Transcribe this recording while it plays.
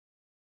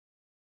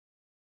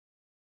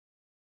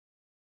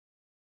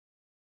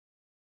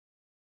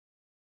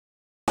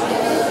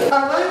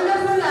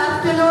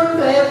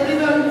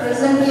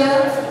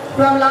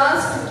From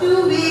last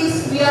 2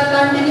 weeks, we are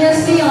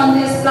continuously on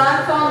this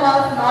platform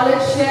of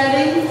knowledge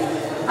sharing,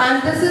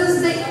 and this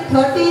is the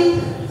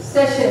 13th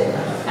session.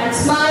 And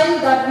smile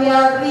that we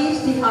have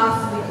reached the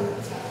halfway.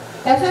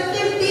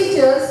 Effective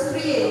teachers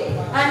create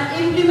and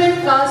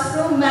implement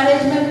classroom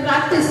management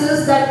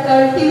practices that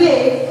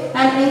cultivate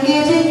an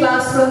engaging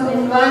classroom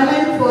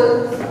environment for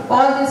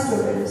all the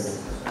students.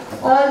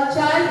 All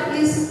child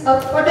is a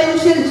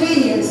potential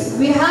genius.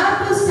 We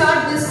have to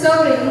start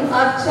discovering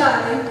our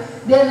child,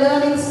 their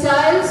learning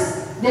styles,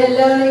 their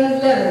learning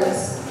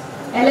levels.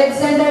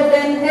 Alexander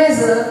Den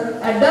Hazer,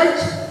 a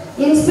Dutch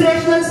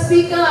inspirational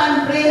speaker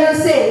and trainer,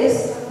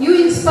 says, "You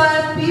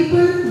inspire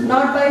people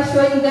not by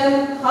showing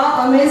them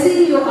how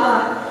amazing you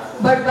are,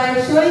 but by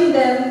showing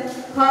them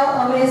how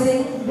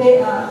amazing they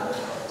are."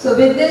 So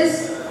with this,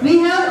 we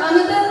have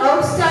another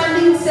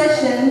outstanding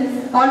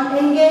session on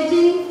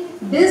engaging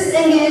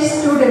disengaged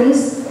students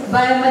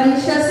by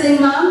Manisha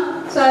Singh ma'am.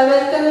 So I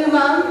welcome you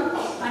ma'am,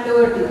 and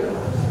over to you.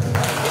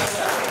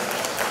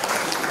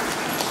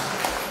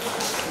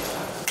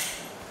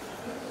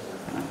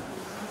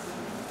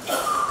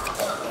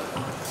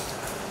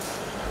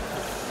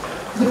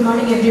 Good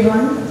morning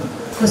everyone,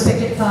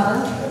 respected father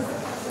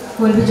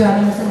who will be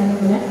joining us in any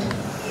minute,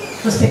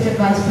 respected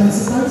vice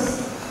principals,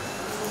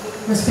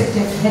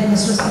 respected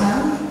headmistress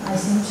ma'am, I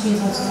think she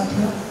is also not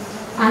here,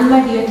 and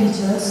my dear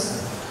teachers,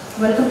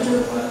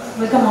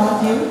 welcome all of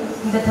you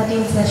in the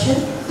 13th session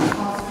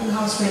of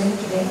in-house training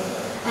today.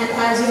 And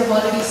as you have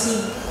already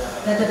seen,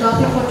 that the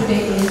topic for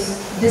today is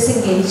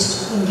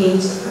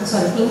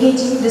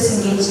engaging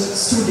disengaged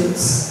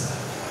students.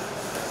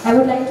 I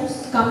would like to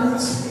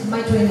commence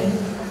my training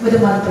with a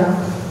mantra.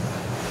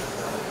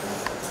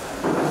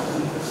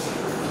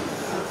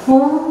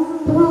 Om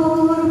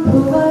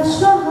Bhur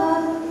Swaha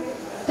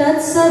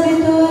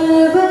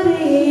Tatsavitur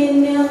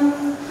Varenyam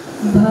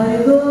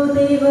Bhargo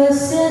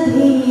Devasya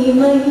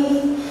Dhimahi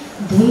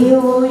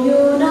Dhiyo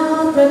Yona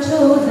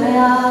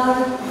Prachodayat.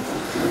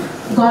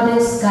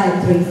 Goddess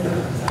Gayatri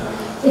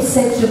is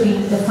said to be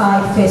the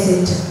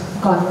five-faced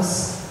goddess.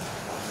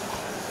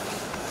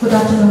 Good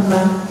afternoon,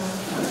 ma'am.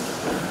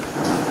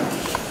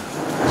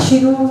 She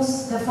rules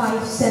the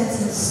five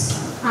senses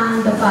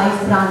and the five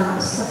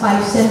pranas. The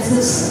five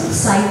senses: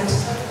 sight,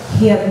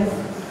 hearing,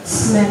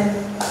 smell,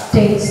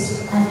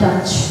 taste and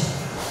touch.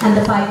 And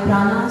the five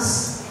pranas: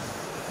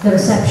 the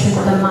reception,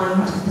 the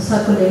mind, the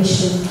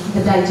circulation,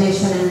 the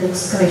digestion and the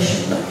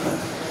excretion.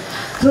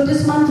 Through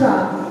this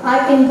mantra,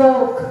 I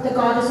invoke the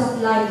goddess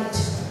of light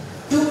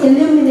to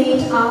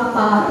illuminate our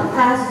path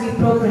as we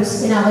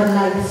progress in our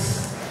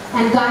life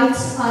and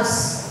guides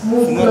us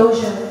move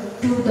closer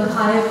to the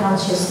higher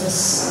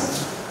consciousness.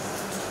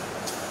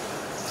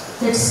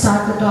 Let's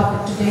start the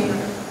topic today,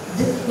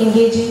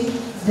 engaging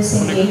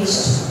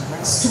disengaged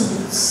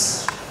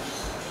students.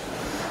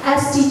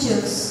 As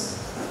teachers,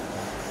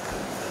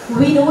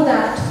 we know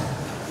that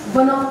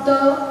one of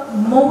the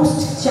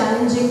most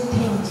challenging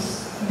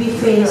things we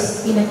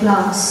face in a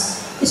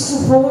class is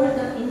to hold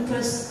the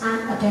interest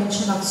and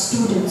attention of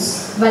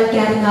students while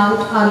carrying out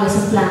our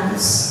lesson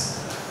plans.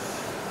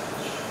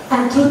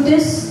 And through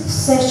this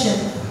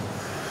session,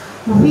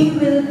 we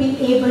will be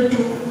able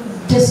to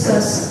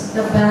discuss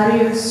the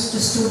barriers to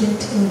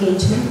student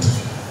engagement.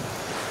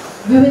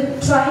 We will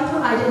try to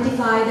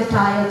identify the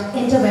tiered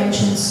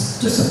interventions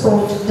to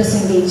support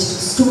disengaged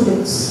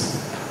students.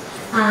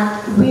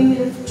 And we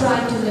will try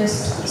to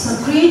list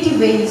some creative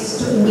ways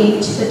to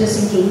engage the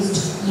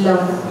disengaged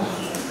learner.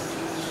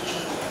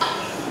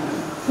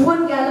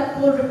 One Gallup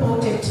poll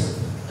reported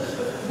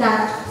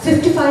that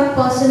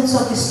 55%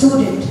 of the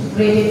students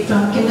graded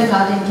from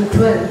kindergarten to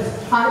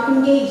 12 are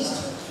engaged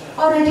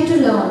or ready to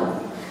learn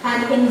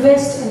and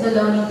invest in the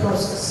learning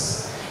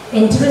process.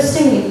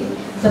 Interestingly,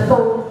 the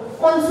poll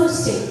also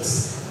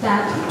states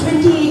that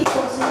 28%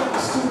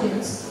 of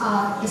students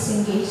are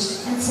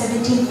disengaged and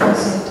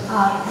 17%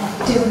 are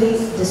actively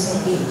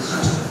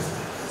disengaged.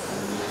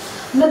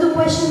 Now the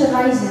question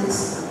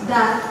arises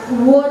that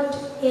what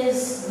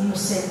is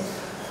missing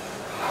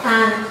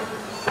and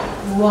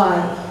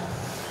why?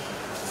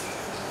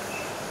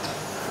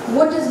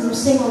 What is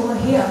missing over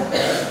here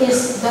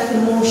is the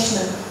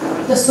emotional,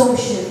 the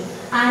social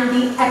and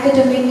the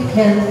academic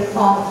health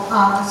of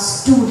our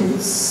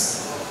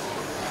students.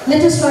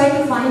 Let us try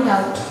to find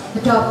out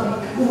the topic,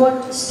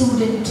 what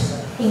student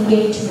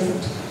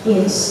engagement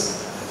is.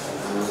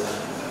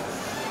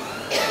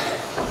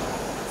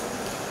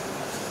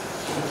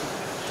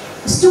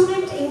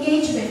 Student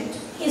engagement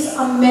is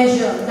a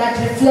measure that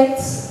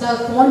reflects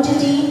the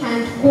quantity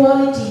and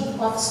quality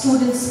of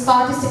students'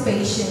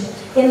 participation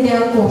in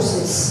their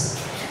courses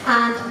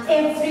and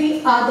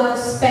every other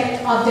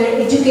aspect of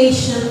their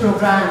educational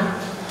program.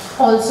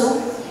 Also,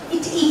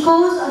 it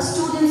echoes a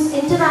student's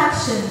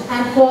interaction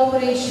and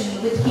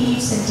cooperation with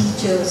peers and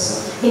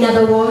teachers. In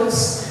other words,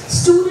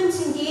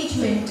 students'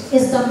 engagement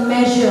is the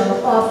measure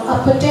of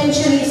a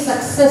potentially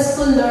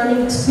successful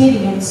learning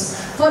experience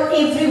for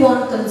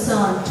everyone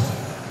concerned.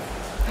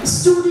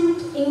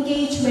 Student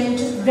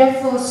engagement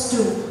refers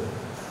to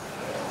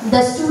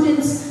the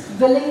student's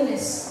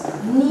willingness,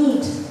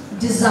 need,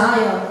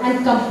 desire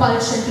and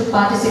compulsion to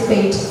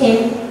participate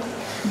in,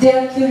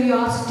 their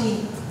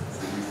curiosity,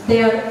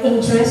 their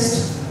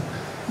interest,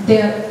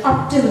 their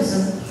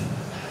optimism,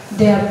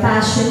 their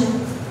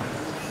passion,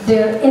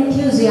 their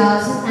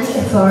enthusiasm and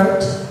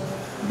effort,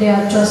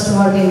 their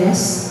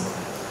trustworthiness,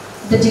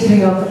 the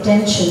degree of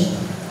attention,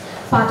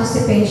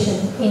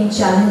 participation in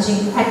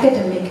challenging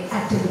academic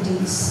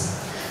activities.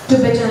 To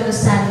better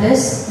understand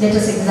this, let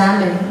us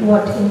examine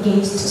what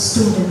engaged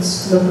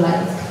students look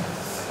like.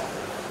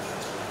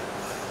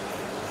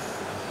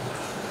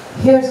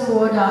 Here's a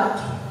word art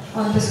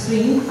on the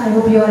screen. I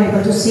hope you are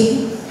able to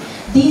see.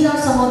 These are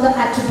some of the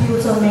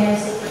attributes or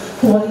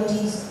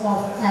qualities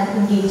of an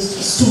engaged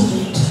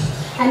student.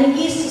 An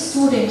engaged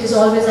student is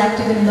always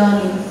active in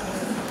learning.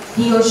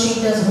 He or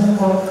she does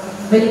homework,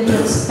 willing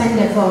to spend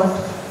effort,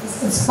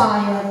 is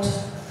inspired,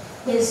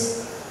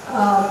 is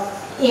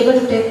able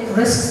to take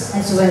risks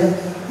as well.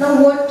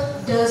 Now,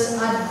 what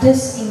does a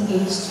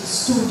disengaged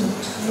student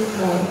look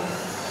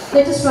like?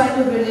 Let us try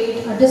to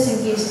relate a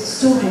disengaged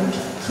student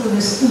through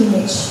this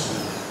image.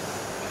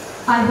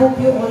 I hope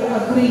you all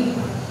agree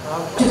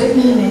to the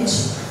image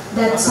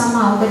that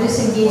somehow the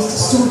disengaged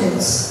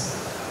students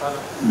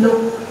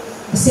look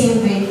the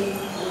same way,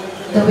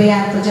 the way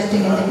I am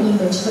projecting in the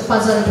image. The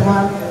puzzled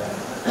one,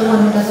 the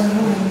one who doesn't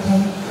know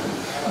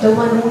anything, the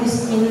one who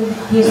is in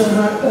his or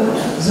her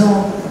own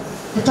zone,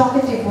 the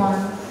talkative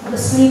one, the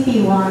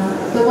sleepy one,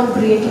 the one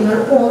creating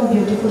her own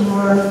beautiful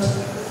world.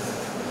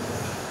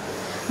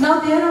 Now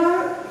there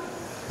are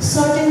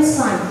certain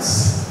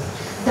signs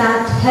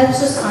that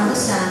helps us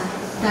understand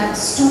that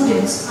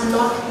students are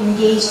not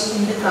engaged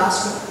in the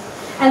classroom.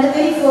 And the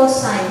very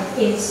first sign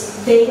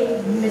is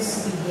they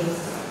misbehave.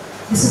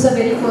 This is the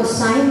very first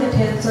sign that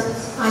helps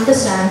us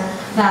understand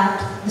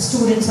that the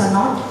students are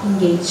not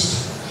engaged.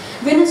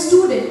 When a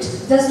student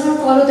does not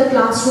follow the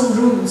classroom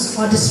rules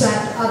or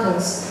distract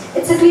others,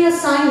 it's a clear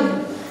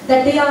sign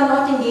that they are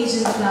not engaged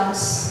in the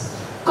class.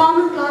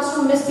 Common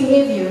classroom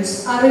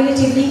misbehaviors are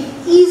relatively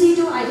easy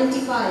to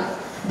identify.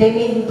 They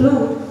may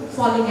include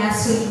falling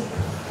asleep,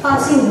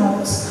 passing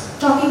notes,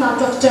 talking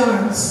out of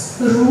turns,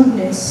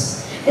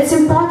 rudeness. It's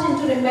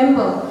important to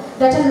remember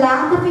that a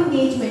lack of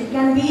engagement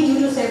can be due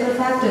to several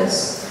factors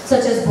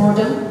such as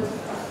boredom,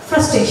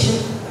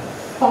 frustration,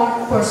 or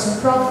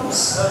personal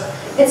problems.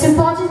 It's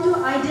important to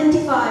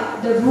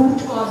identify the root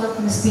cause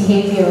of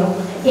misbehavior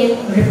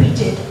in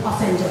repeated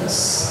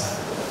offenders.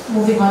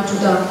 Moving on to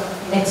the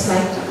next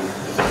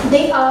slide.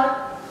 They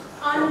are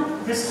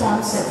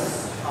unresponsive.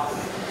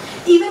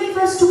 Even if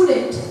a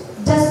student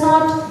does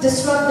not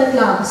disrupt the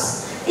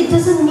class, it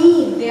doesn't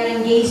mean they are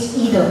engaged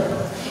either.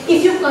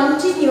 If you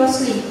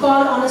continuously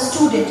call on a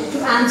student to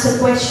answer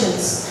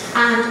questions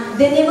and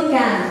they never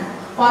can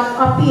or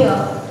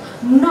appear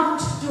not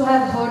to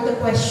have heard the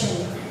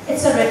question,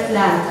 it's a red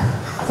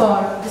flag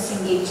for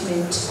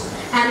disengagement.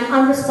 An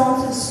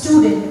unresponsive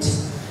student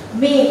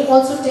may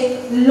also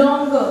take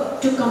longer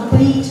to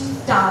complete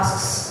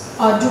tasks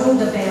or do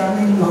the bare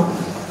minimum.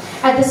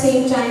 At the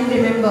same time,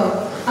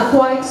 remember, a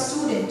quiet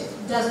student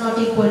does not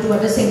equal to a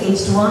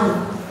disengaged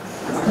one.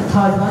 The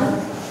third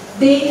one,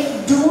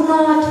 they do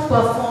not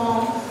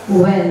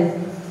perform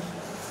well.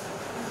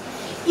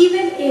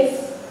 Even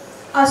if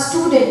a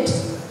student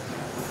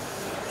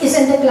is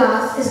in the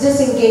class, is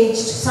disengaged,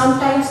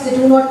 sometimes they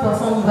do not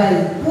perform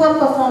well. Poor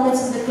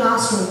performance in the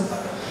classroom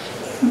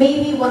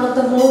may be one of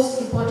the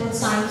most important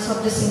signs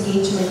of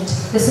disengagement.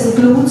 This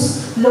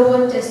includes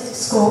lower test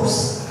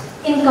scores,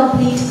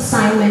 incomplete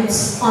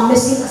assignments, or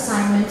missing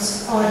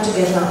assignments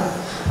altogether.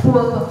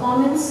 Poor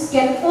performance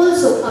can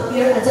also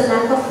appear as a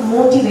lack of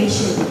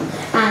motivation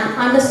and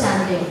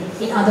understanding.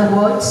 In other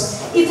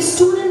words, if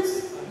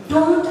students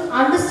don't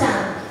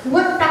understand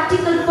what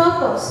practical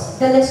purpose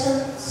the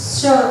lesson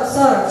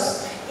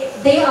serves,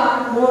 they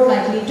are more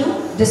likely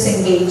to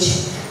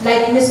disengage.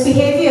 Like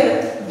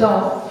misbehavior,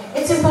 though,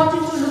 it's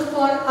important to look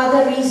for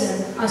other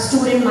reasons a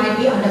student might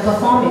be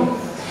underperforming.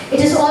 It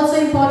is also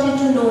important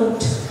to note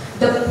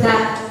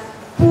that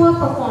poor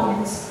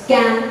performance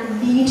can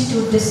lead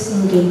to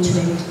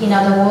disengagement. In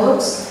other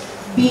words,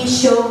 be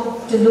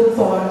sure to look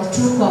for the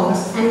true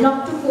cause and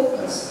not to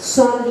focus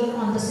solely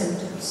on the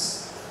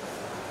symptoms.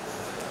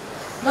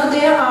 Now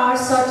there are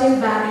certain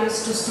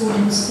barriers to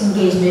students'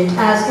 engagement.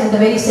 As in the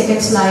very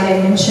second slide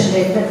I mentioned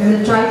it, that we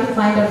will try to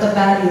find out the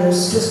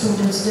barriers to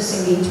students'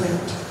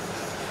 disengagement.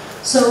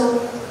 So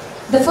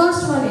the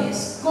first one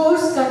is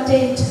course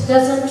content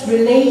doesn't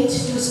relate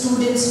to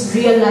students'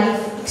 real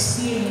life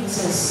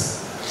experiences.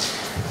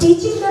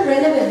 Teaching the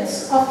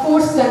relevance of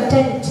course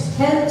content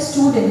helps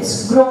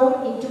students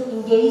grow into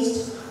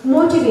engaged,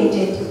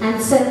 motivated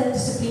and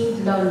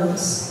self-disciplined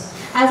learners.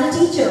 As a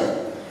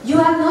teacher, you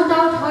have no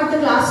doubt heard the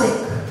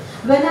classic,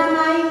 when am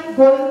I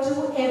going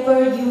to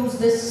ever use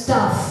this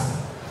stuff?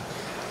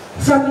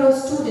 From your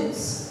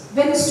students.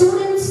 When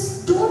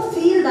students don't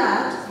feel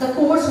that the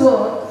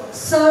coursework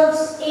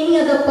serves any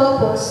other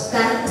purpose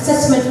than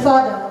assessment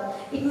fodder,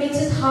 it makes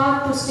it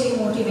hard to stay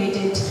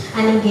motivated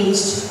and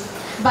engaged.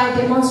 By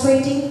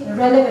demonstrating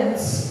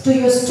relevance to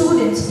your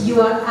students, you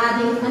are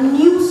adding a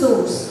new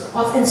source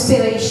of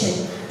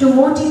inspiration to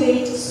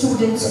motivate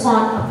students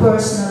on a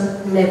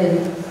personal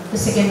level. The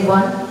second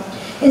one,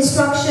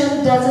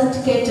 instruction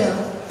doesn't cater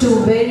to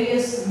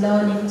various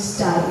learning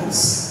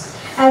styles.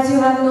 As you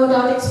have no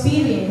doubt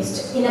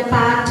experienced in a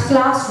packed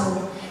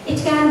classroom, it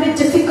can be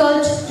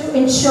difficult to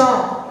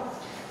ensure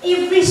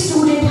every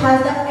student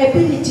has the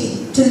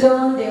ability to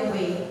learn their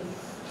way.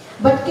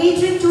 But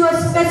catering to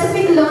a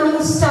specific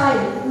learning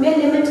style may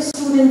limit a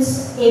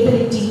student's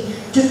ability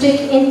to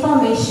take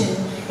information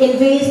in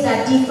ways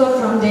that differ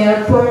from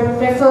their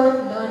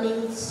preferred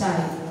learning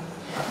style.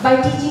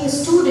 By teaching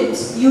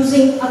students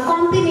using a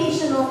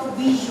combination of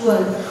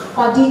visual,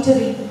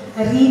 auditory,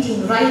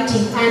 reading,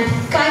 writing, and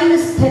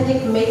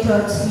kinesthetic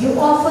methods, you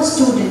offer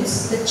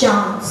students the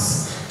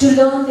chance to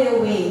learn their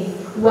way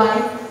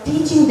while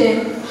teaching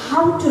them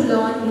how to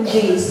learn in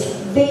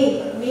ways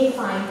they may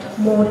find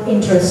more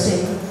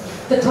interesting.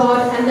 The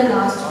third and the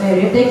last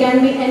barrier, there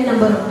can be n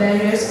number of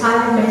barriers. I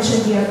have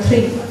mentioned here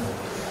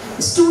 3.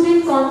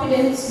 Student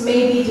confidence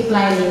may be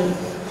declining.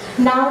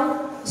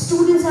 Now,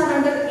 students are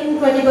under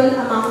incredible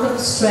amount of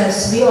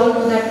stress. We all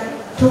know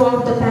that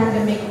throughout the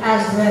pandemic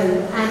as well,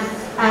 and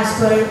as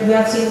per we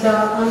have seen the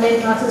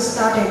online classes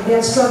started, they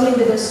are struggling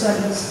with their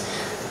studies.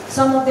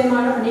 Some of them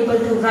are unable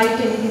to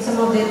write anything, some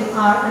of them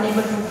are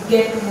unable to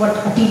get what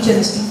a teacher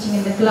is teaching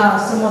in the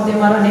class, some of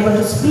them are unable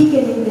to speak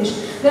in English.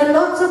 There are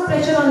lots of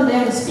pressure on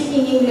them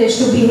speaking English,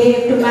 to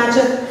behave, to match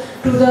up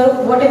to the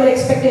whatever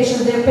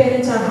expectations their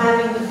parents are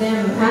having with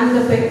them,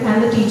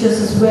 and the teachers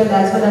as well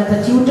as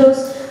the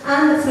tutors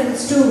and the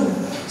friends too.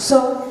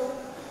 So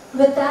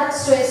with that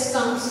stress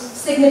comes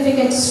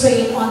significant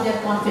strain on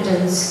their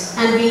confidence,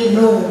 and we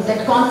know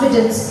that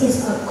confidence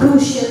is a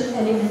crucial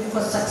element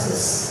for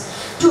success.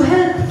 To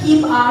help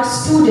keep our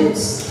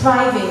students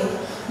thriving,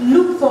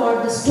 look for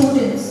the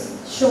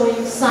students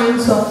showing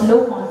signs of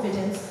low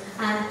confidence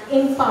and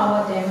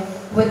empower them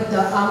with the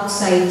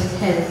outside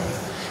help.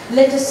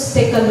 Let us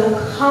take a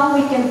look how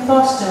we can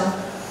foster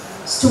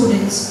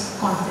students'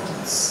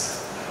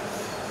 confidence.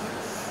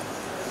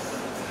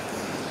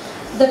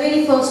 The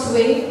very first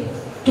way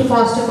to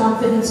foster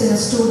confidence in a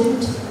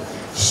student,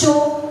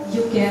 show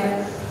you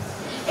care.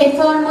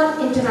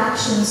 Informal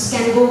interactions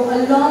can go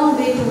a long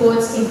way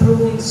towards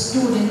improving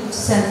student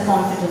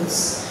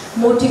self-confidence,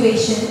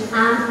 motivation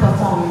and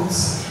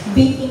performance.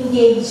 Be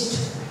engaged.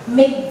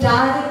 Make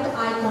direct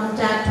eye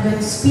contact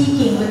when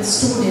speaking with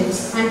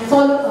students and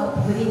follow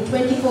up within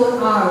 24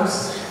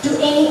 hours to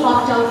any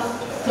opt-out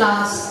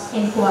class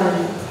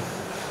inquiry.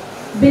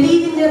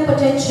 Believe in their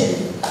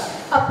potential.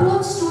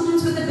 Approach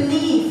students with the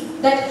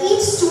belief that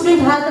each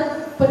student has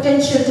the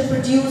potential to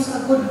produce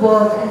a good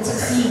work and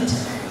succeed.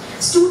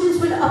 Students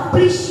will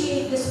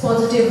appreciate this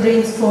positive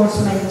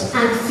reinforcement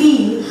and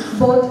feel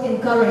both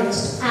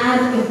encouraged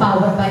and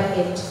empowered by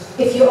it.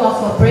 If you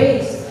offer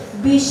praise,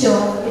 be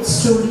sure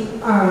it's truly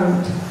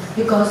earned,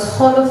 because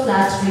hollow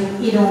flattery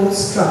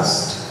erodes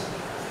trust.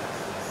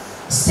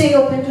 Stay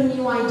open to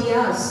new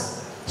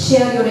ideas,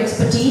 share your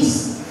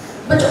expertise,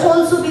 but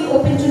also be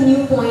open to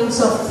new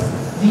points of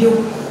view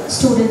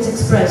students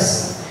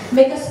express.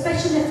 Make a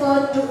special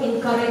effort to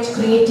encourage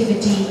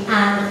creativity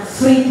and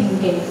free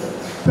thinking.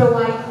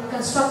 Provide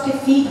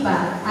constructive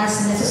feedback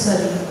as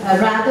necessary,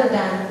 rather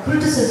than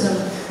criticism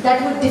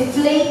that would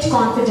deflate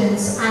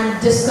confidence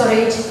and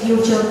discourage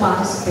future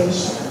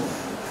participation.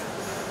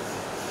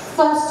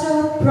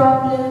 Foster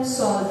problem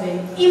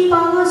solving.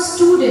 Empower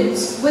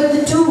students with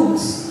the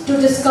tools to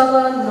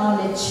discover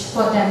knowledge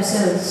for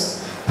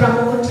themselves.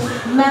 Promote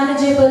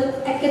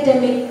manageable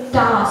academic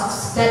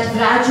tasks that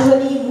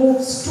gradually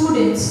move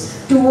students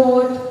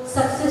toward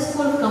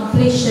successful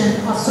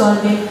completion of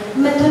solving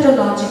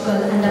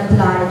methodological and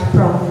applied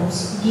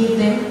problems. Give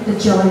them the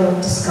joy of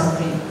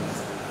discovery.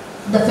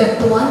 The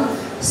fifth one,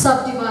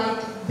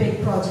 subdivide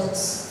big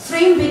projects.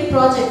 Frame big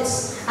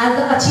projects as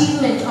the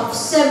achievement of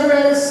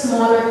several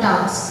smaller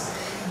tasks.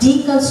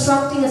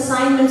 Deconstructing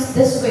assignments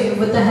this way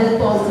with the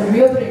help of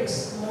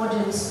rubrics,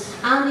 models,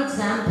 and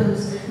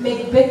examples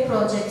make big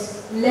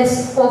projects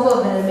less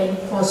overwhelming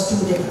for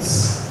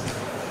students.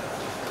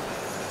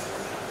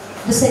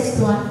 The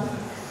sixth one,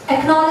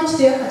 acknowledge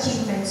their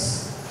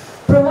achievements.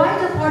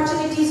 Provide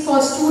opportunities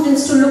for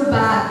students to look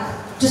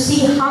back, to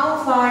see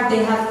how far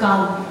they have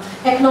come.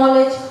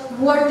 Acknowledge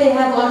what they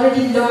have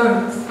already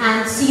learned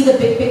and see the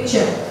big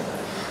picture.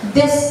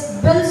 This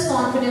builds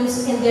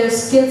confidence in their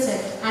skill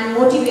set and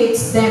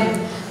motivates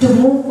them to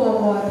move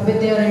forward with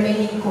their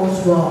remaining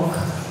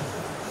coursework.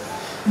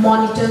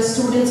 Monitor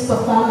students'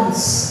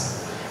 performance.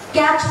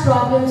 Catch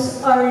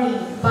problems early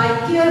by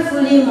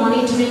carefully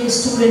monitoring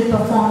student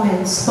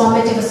performance.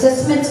 Formative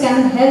assessments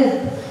can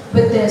help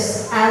with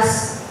this,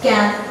 as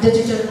can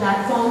digital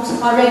platforms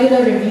or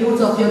regular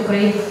reviews of your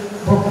grade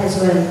book as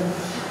well.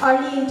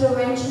 Early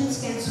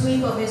interventions can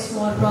sweep away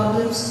small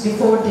problems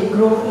before they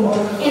grow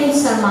into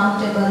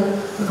insurmountable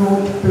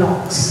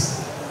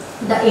roadblocks.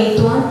 The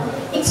eighth one,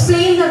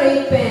 explain the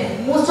rate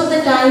pen. Most of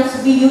the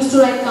times we used to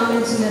write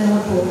comments in the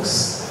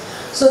notebooks.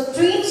 So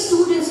train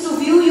students to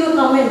view your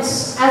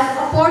comments as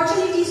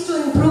opportunities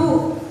to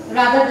improve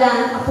rather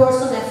than a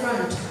personal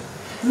affront.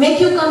 Make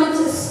your comments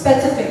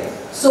specific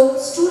so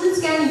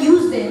students can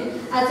use them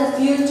as a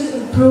fuel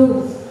to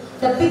improve,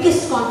 the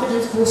biggest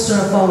confidence booster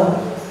of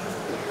all.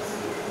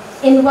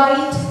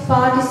 Invite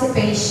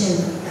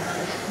participation.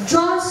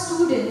 Draw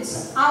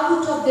students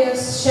out of their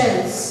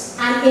shells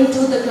and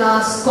into the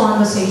class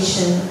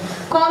conversation.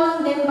 Call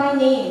on them by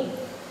name.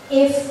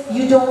 If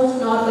you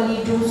don't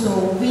normally do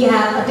so, we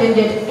have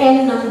attended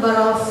n number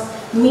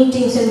of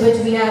meetings in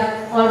which we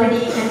have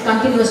already and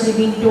continuously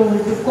been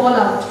told to call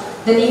out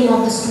the name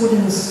of the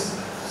students.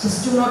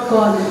 Just do not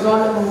call roll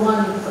number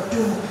 1 or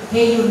 2,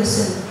 hey you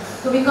listen.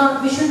 So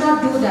we should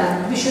not do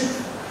that. We should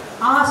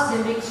ask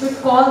them, we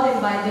should call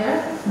them by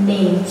their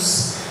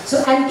names.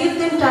 So, and give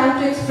them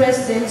time to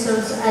express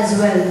themselves as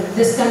well.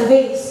 This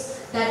conveys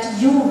that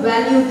you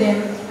value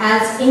them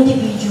as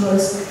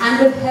individuals and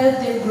will help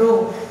them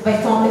grow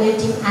by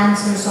formulating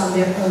answers on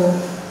their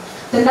own.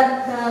 The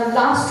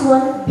last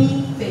one,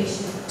 be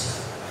patient.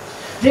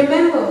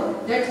 Remember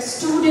that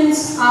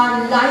students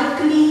are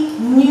likely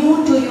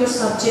new to your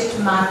subject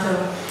matter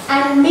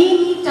and may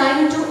need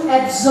time to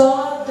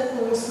absorb the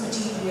course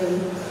material.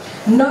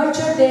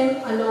 Nurture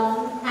them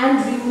along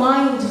and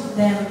remind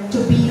them to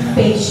be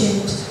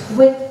patient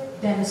with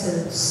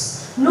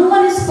themselves. No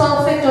one is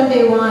perfect on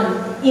day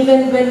one.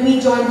 Even when we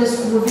joined the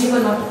school, we were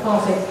not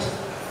perfect.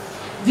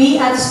 We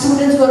as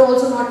students were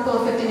also not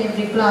perfect in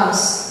every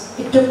class.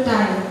 It took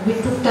time. We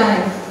took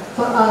time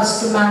for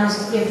us to manage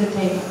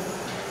everything.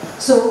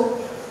 So,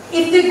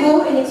 if they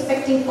go in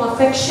expecting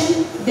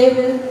perfection, they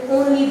will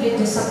only be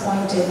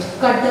disappointed.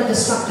 Cut the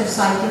destructive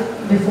cycle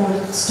before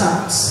it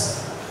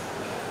starts.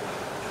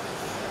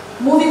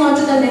 Moving on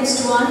to the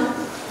next one.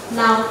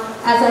 Now,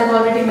 as I've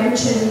already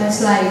mentioned in my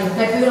slide,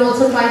 that we will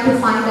also try to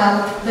find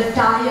out the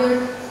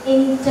tiered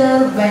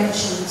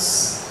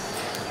interventions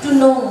to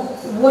know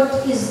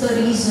what is the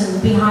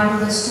reason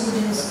behind the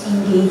students'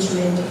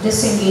 engagement,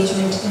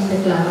 disengagement in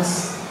the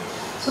class.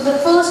 So the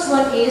first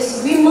one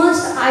is, we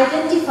must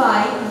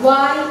identify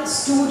why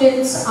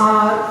students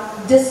are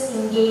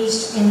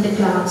disengaged in the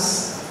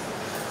class.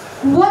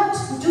 What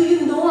do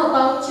you know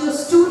about your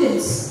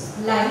students'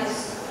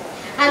 lives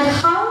and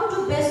how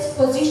to best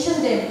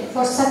position them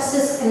for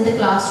success in the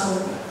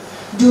classroom?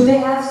 Do they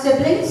have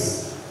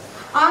siblings?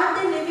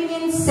 Are they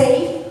living in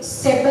safe,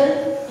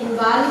 stable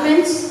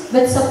environments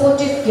with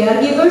supportive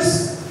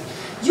caregivers?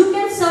 You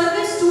can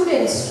survey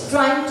students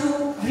trying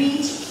to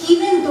reach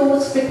even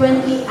those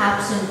frequently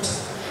absent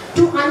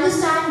to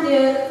understand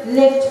their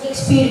lived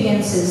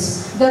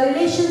experiences, the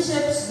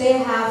relationships they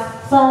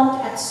have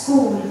formed at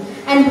school,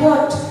 and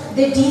what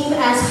they deem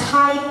as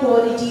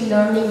high-quality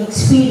learning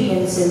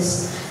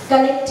experiences.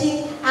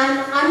 Collecting and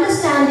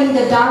understanding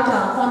the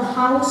data on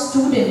how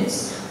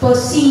students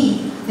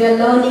perceive their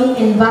learning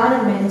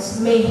environments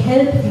may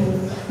help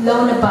you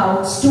learn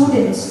about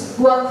students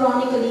who are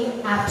chronically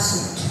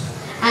absent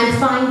and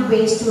find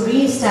ways to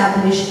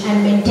re-establish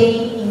and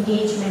maintain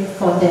engagement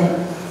for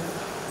them.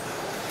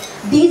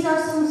 These are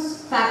some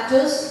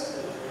factors.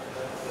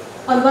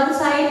 On one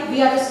side,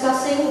 we are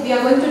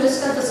going to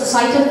discuss the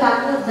societal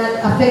factors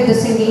that affect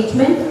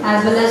disengagement,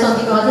 as well as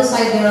on the other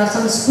side, there are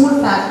some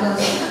school factors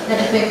that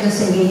affect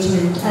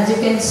disengagement. As you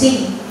can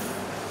see,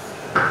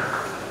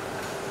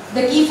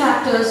 the key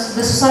factors,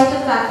 the societal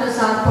factors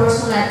are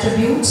personal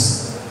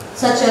attributes,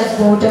 such as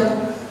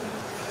boredom,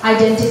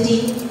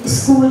 identity,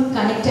 school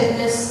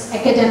connectedness,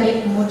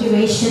 academic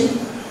motivation,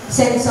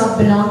 sense of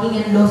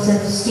belonging and low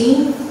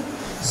self-esteem,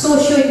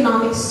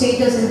 socio-economic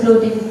status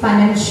including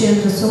financial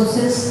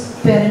resources,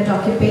 parent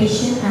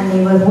occupation and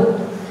neighborhood,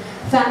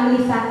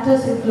 family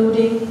factors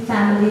including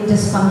family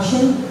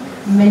dysfunction,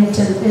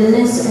 mental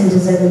illness and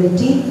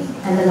disability,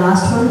 and the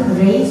last one,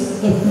 race,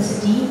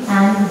 ethnicity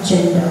and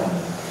gender.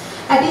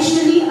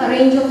 Additionally, a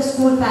range of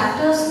school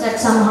factors that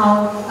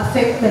somehow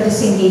affect the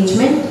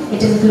disengagement.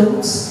 It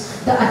includes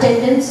the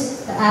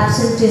attendance, the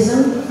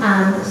absenteeism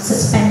and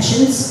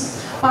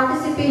suspensions,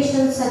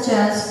 participation such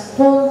as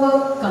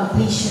homework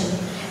completion,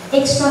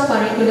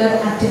 extracurricular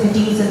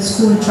activities and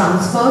school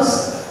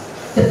transfers,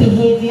 the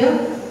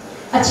behavior,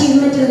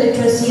 achievement in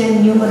literacy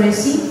and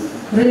numeracy,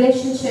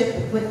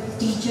 relationship with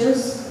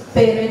teachers,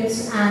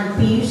 parents and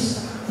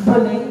peers,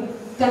 bullying,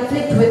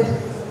 conflict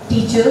with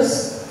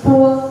teachers,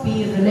 poor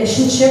peer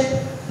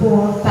relationship,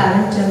 poor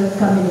parental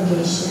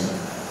communication.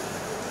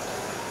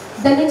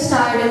 The next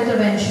tiered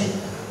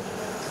intervention.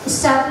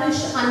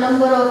 Establish a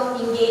number of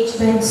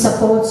engagement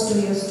supports to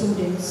your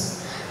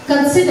students.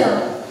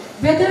 Consider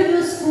whether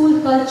your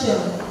school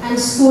culture and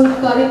school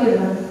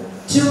curriculum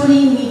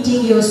truly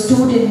meeting your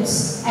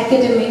students'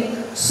 academic,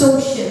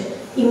 social,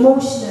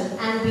 emotional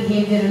and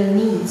behavioral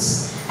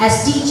needs.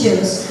 As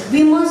teachers,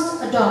 we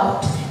must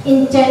adopt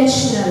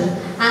intentional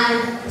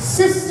and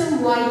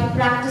system-wide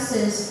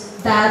practices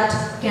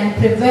that can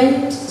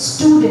prevent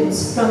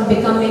students from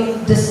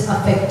becoming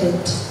disaffected.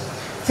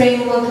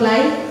 Framework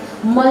like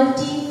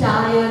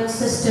multi-tiered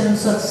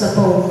systems of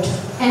support,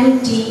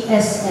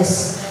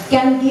 MTSS,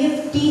 can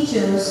give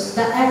teachers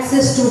the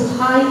access to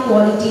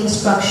high-quality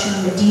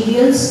instruction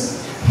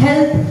materials,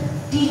 help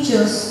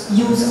teachers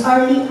use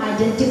early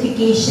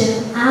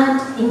identification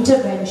and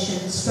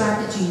intervention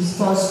strategies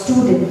for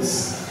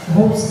students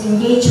whose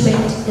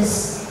engagement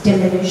is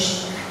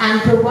diminished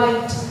and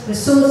provide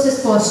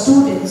resources for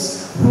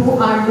students who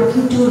are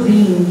looking to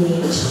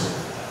re-engage.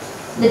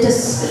 Let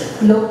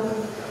us look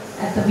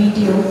at the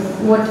video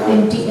what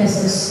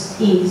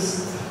MTSS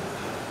is.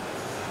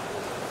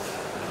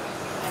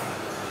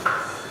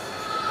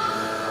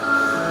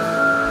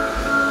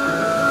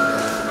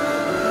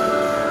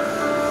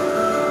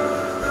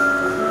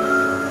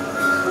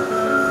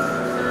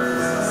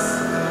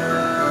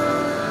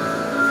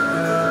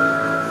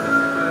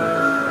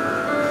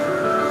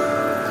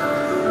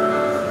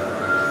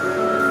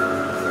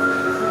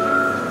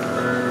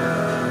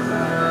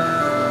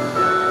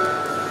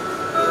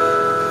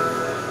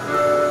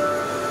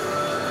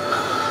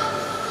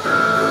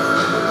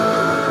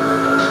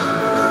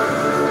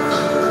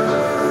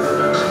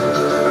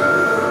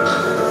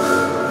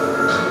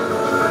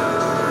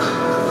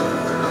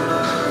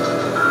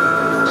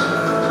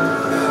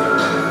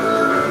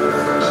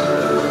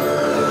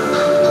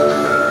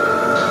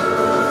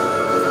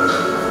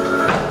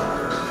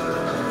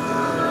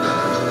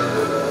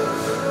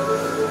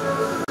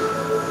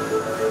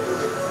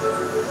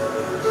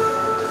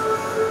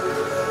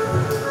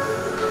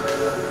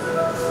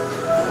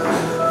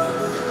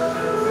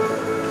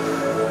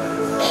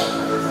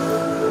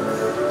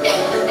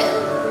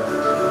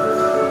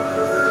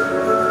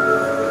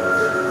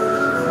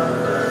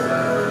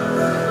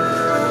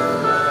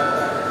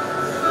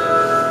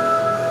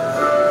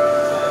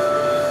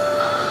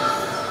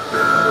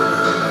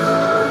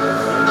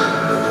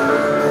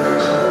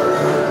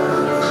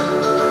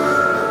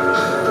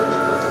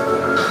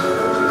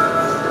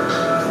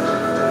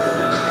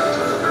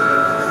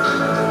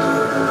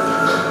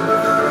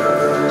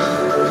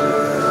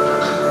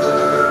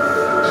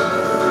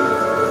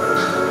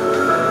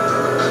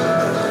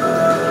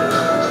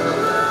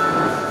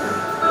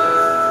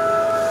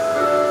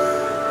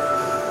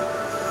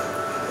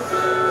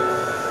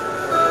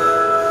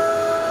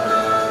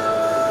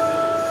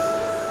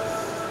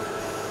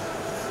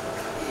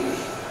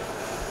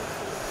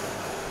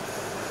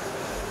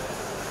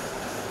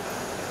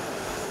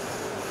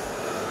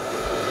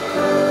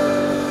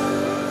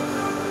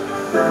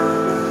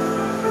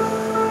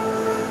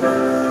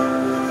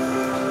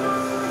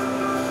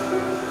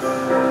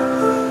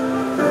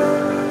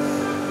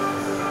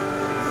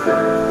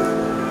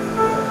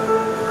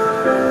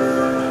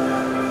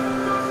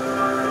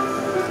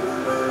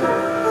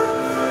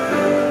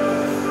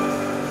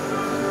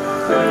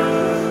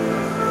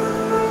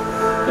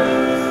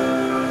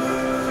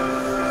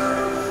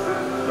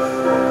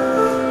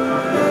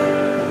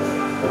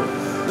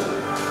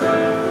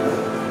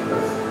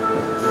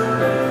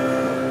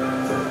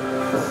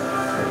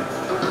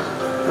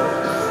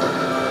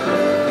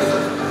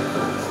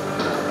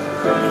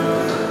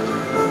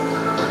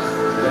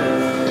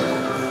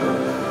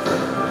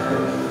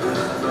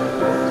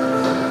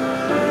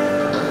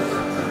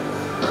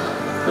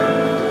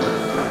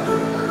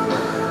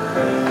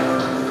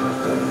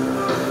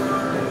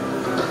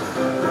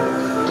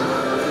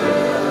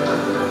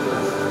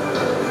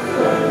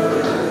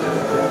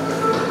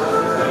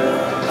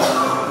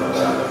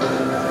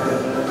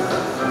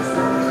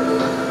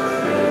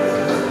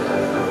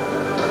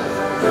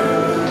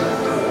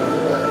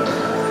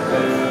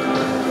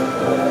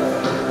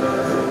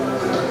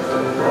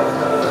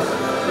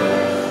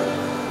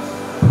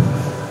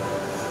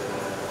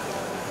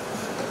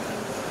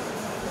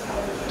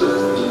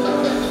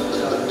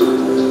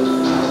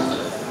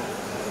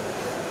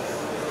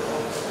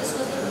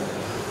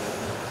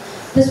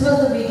 This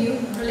was the video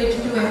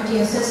related to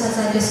MTSS, as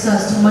I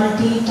discussed,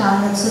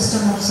 multi-tiered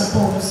system of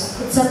supports.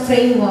 It's a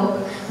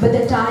framework with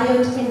a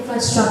tiered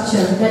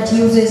infrastructure that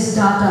uses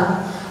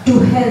data to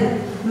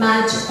help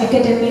match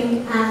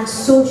academic and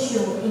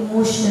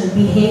socio-emotional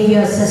behavior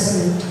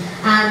assessment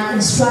and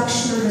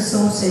instructional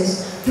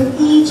resources to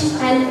each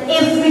and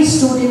every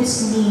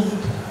student's need.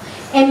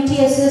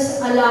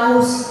 MTSS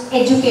allows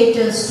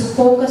educators to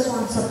focus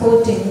on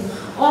supporting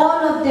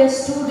all of their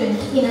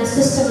students in a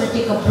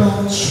systematic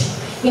approach,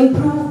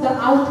 improve the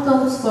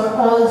outcomes for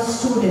all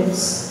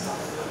students,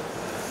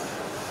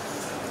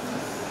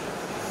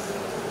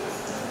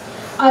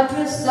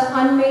 address the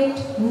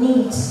unmet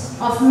needs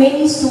of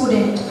many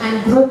students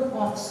and group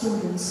of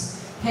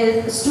students,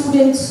 help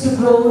students to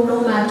grow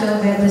no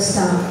matter where they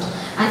start.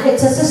 And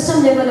it's a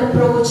system-level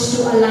approach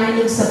to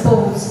aligning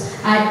supports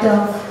at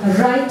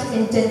the right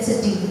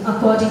intensity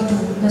according to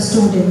the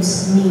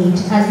student's need.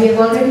 As we have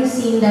already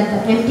seen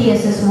that the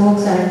MTSS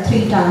works at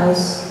 3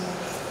 tiers.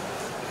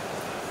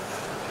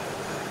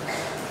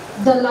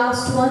 The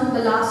last one,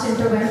 the last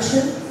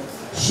intervention,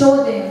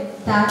 show them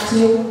that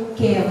you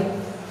care.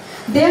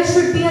 There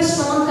should be a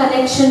strong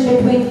connection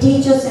between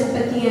teacher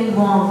sympathy and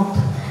warmth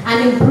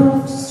and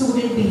improved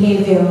student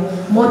behavior,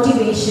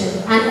 motivation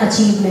and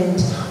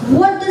achievement.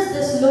 What does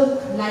this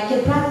look like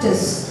in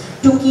practice?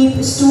 To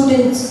keep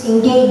students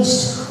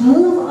engaged,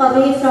 move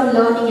away from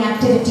learning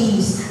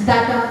activities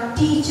that are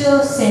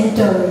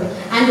teacher-centered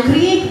and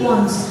create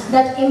ones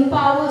that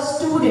empower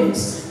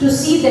students to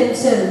see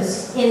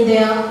themselves in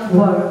their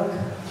work.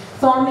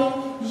 Forming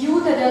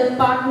youth-adult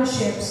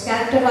partnerships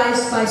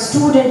characterized by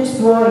student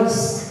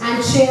voice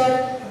and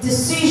shared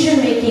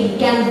decision-making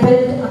can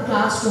build a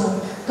classroom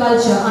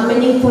culture, a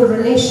meaningful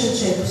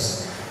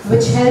relationships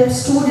which help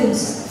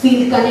students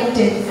feel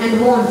connected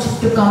and want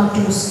to come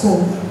to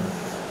school.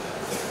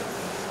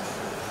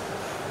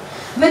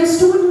 When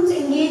students'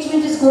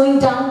 engagement is going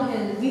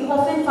downhill, we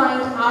often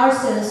find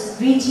ourselves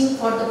reaching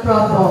for the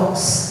prop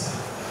box.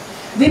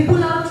 We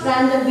pull out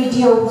random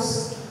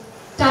videos,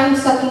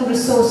 time-sucking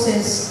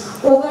resources,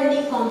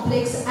 overly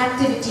complex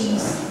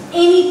activities,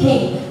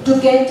 anything to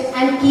get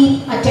and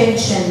keep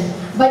attention.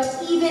 But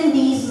even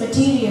these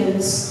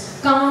materials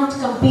can't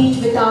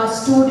compete with our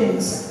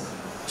students'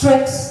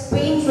 tricks,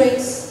 paint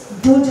tricks,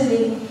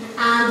 doodling,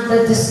 and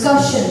the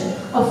discussion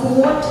of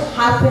what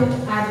happened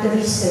at the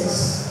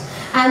recess.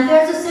 And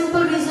there's a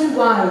simple reason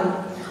why.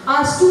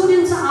 Our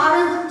students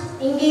aren't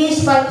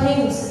engaged by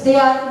things, they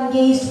are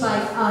engaged by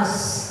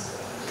us.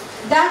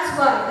 That's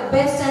why the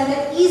best and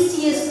the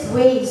easiest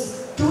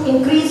ways to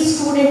increase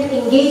student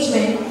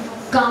engagement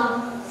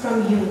come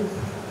from you.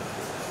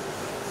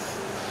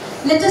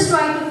 Let us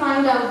try to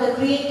find out the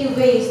creative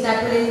ways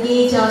that will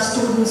engage our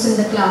students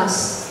in the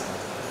class.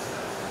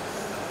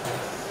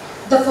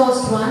 The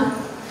first one,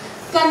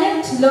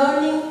 connect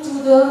learning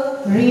to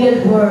the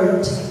real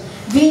world.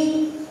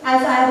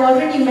 As I have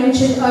already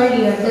mentioned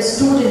earlier, the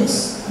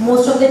students,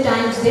 most of the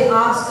times they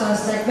ask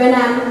us that when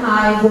am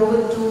I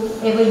going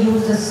to ever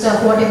use this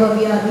stuff, whatever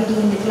we are reading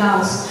in the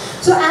class.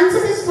 So answer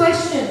this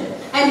question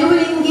and you will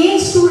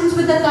engage students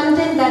with the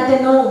content that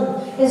they know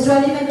is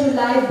relevant to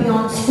life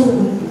beyond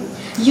school.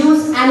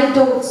 Use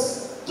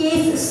anecdotes,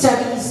 case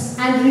studies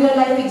and real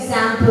life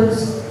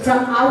examples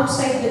from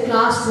outside the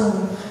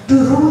classroom to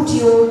root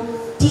your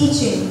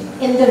teaching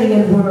in the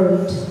real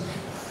world.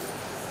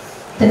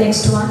 The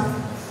next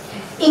one.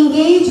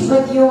 Engage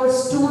with your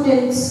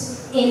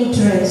students'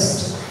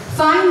 interest.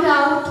 Find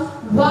out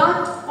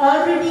what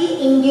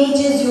already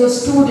engages your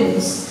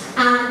students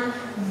and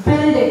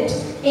build it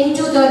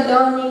into the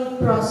learning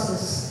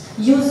process.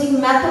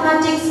 Using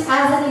mathematics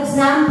as an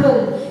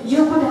example,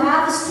 you could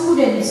have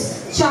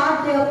students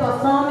chart their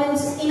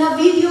performance in a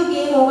video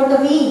game over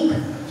the week.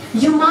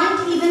 You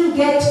might even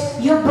get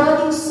your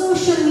budding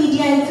social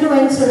media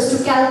influencers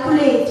to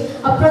calculate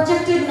a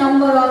projected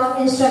number of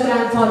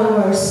Instagram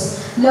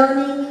followers.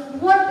 Learning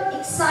what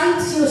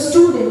excites your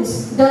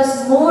students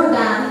does more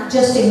than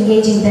just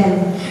engaging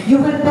them. You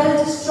will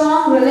build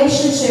strong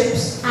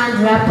relationships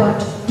and rapport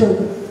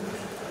too.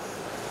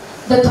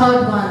 The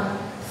third one,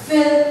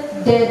 fill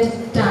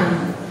dead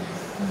time.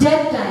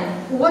 Dead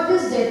time. What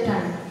is dead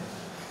time?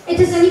 It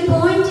is any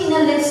point in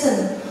a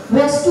lesson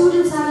where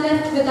students are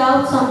left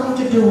without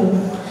something to do.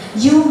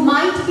 You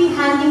might be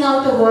handing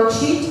out a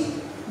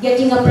worksheet,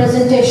 getting a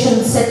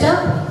presentation set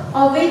up,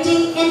 or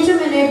waiting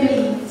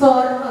interminably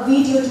for a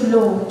video to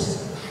load.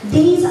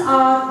 These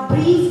are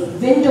brief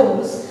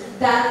windows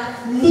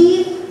that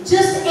leave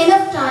just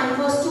enough time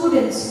for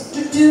students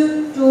to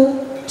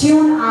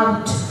tune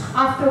out,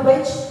 after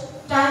which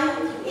time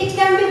it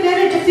can be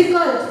very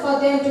difficult for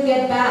them to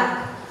get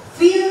back.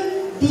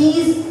 Fill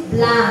these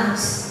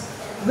blanks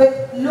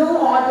with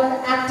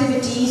low-order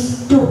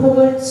activities to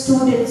hold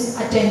students'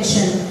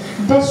 attention.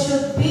 This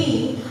should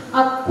be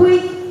a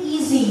quick,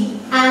 easy,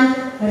 and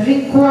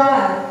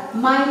require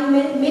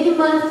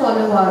minimal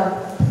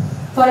follow-up.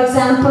 For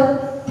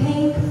example,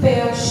 think,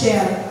 pair,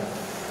 share.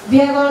 We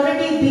have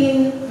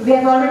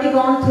already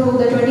gone through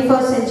the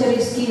 21st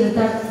century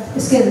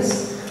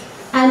skills,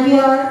 and we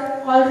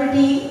are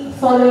already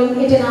following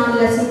it in our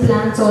lesson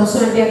plans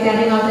also, and we are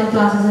carrying out in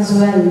classes as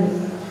well.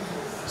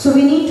 So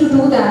we need to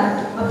do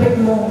that a bit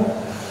more,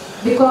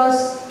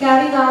 because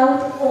carrying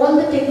out all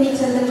the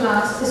techniques in the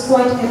class is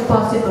quite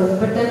impossible,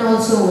 but then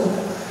also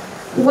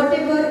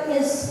whatever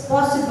is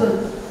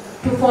possible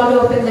to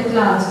follow up in the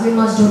class, we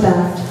must do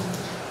that.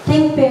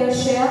 Think, pair,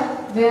 share,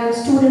 where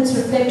students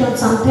reflect on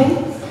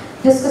something,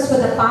 discuss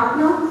with a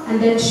partner,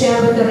 and then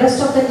share with the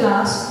rest of the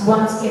class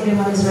once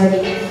everyone is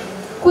ready.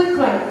 Quick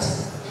write.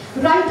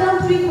 Write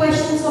down 3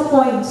 questions or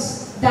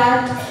points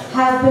that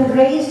have been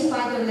raised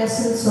by the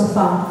lesson so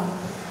far.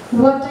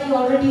 What I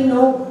already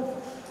know.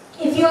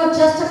 If you are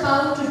just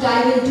about to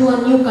dive into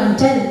a new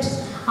content,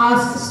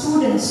 ask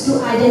students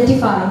to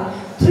identify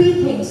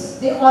 3 things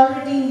they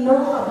already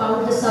know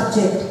about the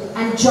subject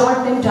and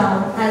jot them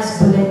down as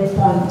bullet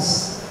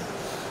points.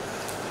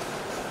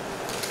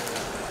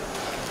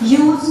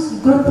 Use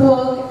group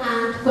work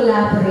and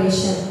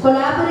collaboration.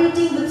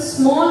 Collaborating with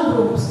small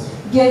groups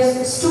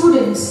gives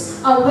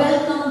students a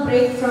welcome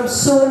break from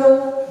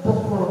solo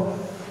bookwork.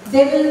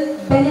 They will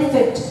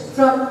benefit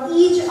from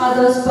each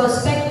other's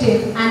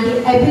perspective and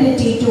the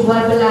ability to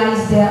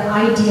verbalize their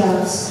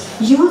ideas.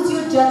 Use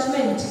your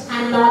judgment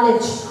and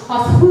knowledge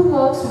of who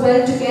works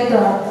well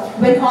together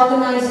when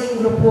organizing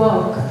group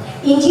work.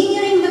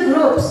 Engineering the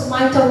groups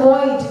might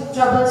avoid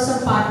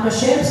troublesome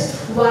partnerships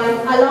while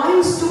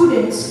allowing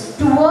students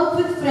to work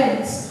with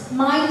friends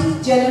might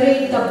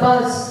generate the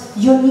buzz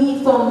you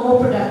need for more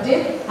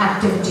productive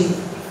activity.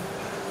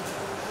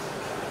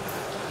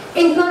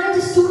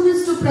 Encourage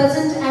students to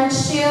present and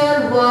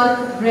share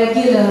work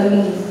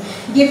regularly.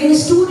 Giving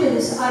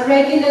students a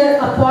regular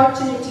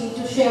opportunity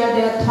to share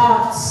their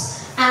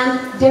thoughts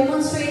and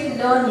demonstrate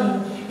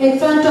learning in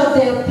front of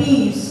their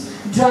peers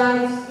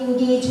drives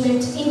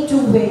engagement in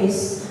two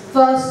ways.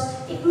 First,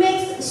 it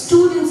makes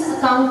students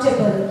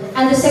accountable,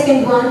 and the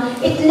second one,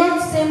 it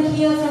lets them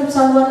hear from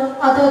someone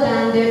other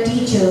than their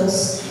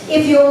teachers.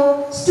 If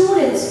your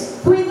students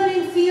quiver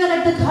in fear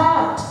at the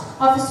thought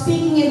of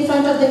speaking in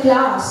front of the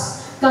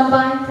class,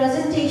 combine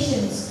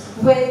presentations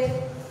with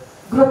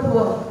group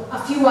work.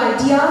 A few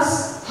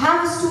ideas: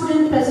 have a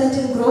student present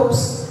in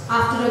groups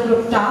after a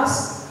group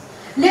task.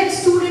 Let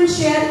students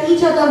share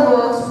each other's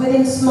works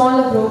within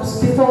smaller groups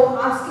before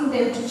asking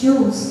them to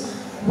choose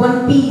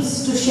one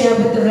piece to share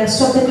with the rest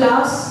of the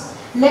class.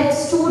 Let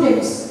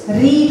students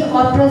read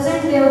or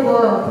present their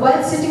work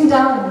while sitting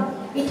down.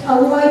 It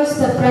avoids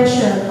the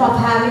pressure of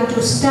having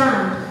to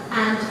stand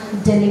and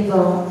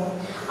deliver.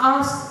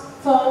 Ask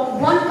for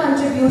one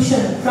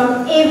contribution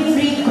from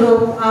every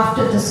group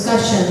after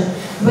discussion,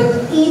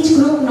 with each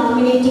group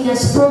nominating a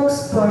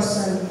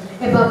spokesperson.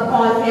 Above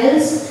all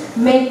else,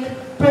 make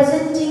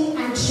presenting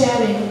and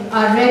sharing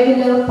a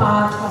regular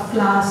part of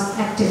class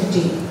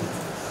activity.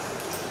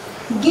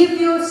 Give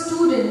your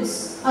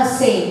students a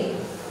say.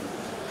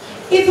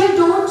 If you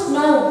don't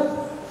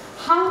know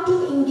how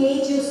to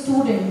engage your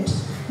student,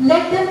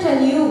 let them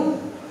tell you.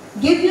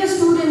 Give your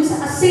students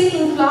a say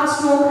in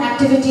classroom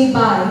activity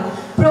by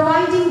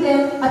providing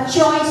them a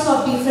choice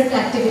of different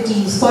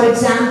activities, for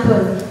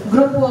example,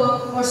 group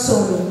work or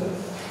solo.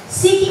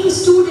 Seeking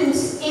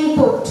students'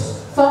 input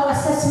for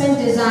assessment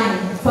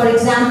design. For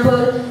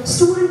example,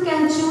 student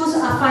can choose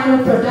a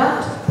final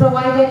product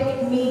provided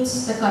it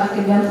meets the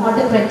curriculum or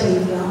the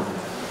criteria.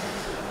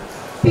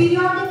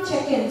 Periodic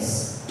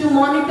check-ins to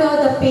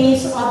monitor the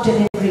pace of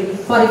delivery.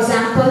 For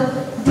example,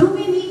 do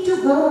we need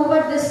to go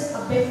over this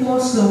a bit more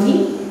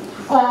slowly,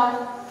 or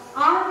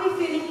are we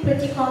feeling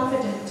pretty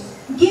confident?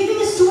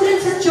 Giving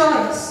students a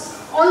choice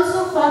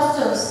also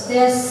fosters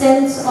their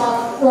sense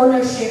of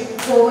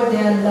ownership over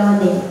their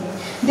learning.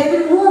 They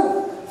will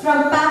move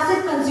from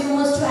passive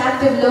consumers to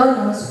active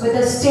learners with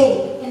a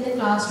stake in the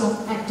classroom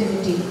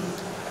activity.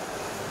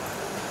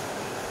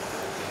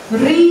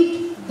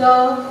 Read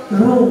the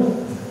room.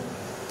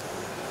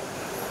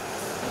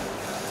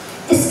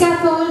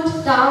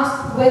 Scaffold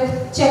tasks with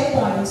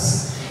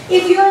checkpoints.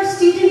 If you are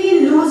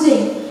steadily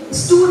losing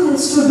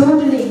students to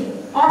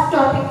doodling,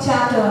 off-topic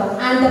chatter,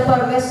 and the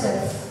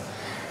pervasive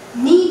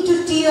need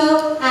to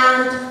tear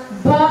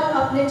and ball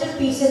up little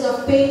pieces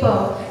of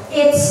paper,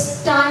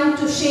 it's time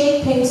to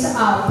shake things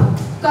up.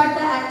 Cut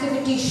the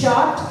activity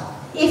short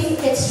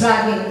if it's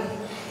dragging.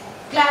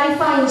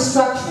 Clarify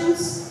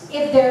instructions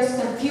if there's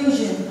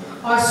confusion,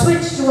 or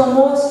switch to a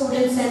more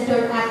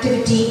student-centered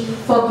activity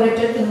for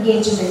greater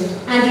engagement.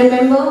 And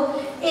remember,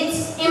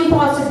 it's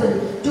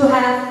impossible to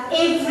have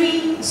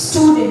every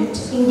student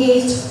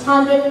engaged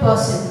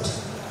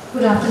 100%.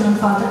 Good afternoon,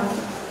 Father.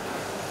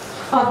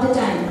 Of the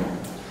time.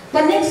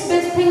 The next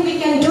best thing we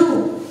can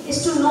do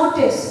is to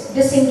notice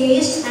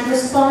disengaged and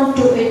respond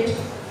to it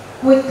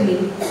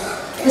quickly.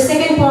 The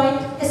second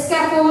point is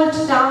scaffold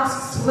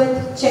tasks with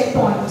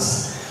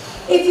checkpoints.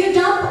 If you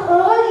dump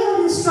all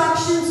your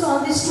instructions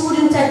on the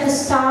student at the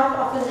start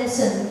of a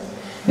lesson,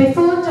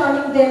 before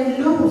turning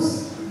them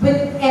loose with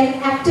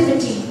an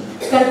activity,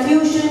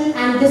 confusion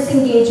and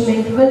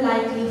disengagement will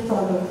likely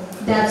follow.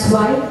 That's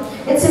why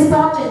it's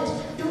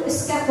important to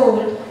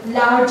scaffold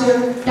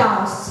larger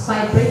tasks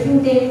by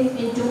breaking them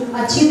into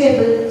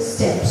achievable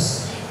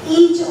steps.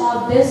 Each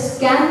of this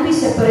can be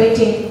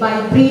separated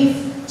by brief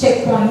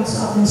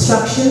checkpoints of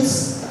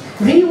instructions,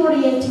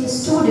 reorienting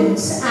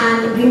students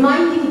and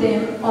reminding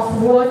them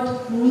of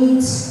what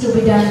needs to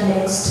be done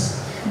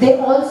next. They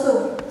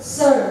also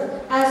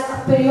serve as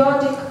a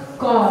periodic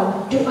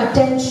call to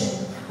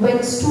attention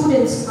when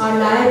students are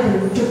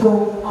liable to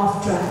go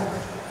off track.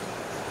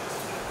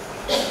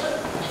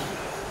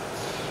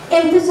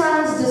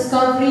 Emphasize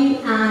discovery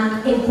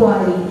and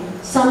inquiry.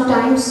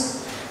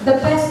 Sometimes the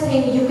best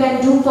thing you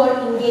can do for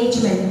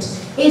engagement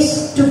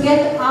is to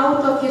get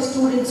out of your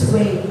students'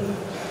 way.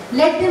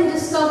 Let them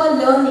discover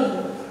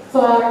learning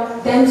for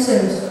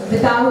themselves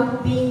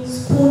without being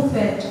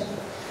spoon-fed.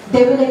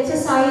 They will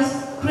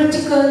exercise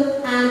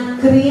critical and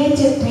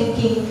creative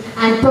thinking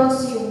and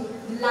pursue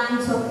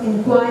lines of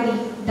inquiry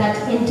that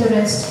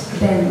interest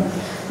them.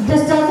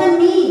 This doesn't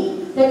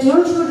mean that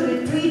you should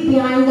retreat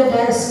behind the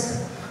desk.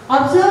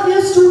 Observe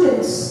your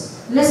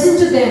students, listen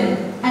to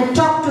them, and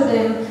talk to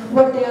them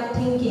what they are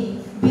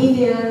thinking. Be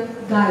their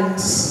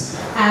guides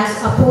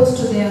as opposed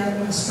to their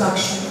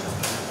instruction.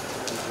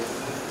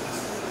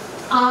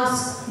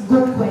 Ask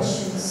good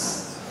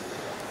questions.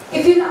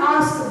 If you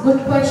ask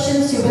good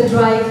questions, you will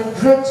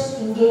drive rich,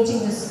 engaging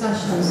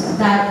discussions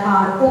that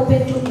are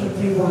open to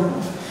everyone.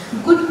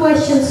 Good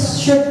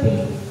questions should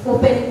be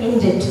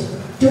open-ended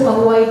to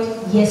avoid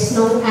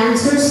yes-no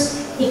answers,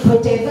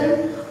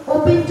 equitable,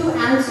 open to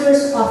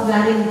answers of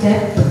varying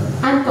depth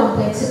and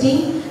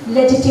complexity,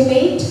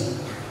 legitimate,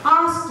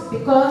 asked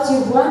because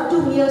you want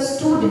to hear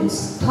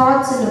students'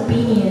 thoughts and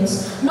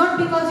opinions, not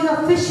because you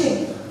are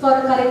fishing for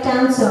a correct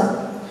answer.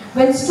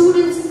 When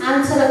students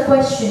answer a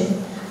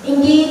question,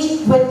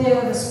 engage with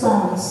their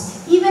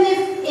response. Even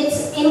if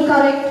it's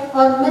incorrect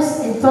or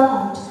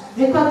misinformed,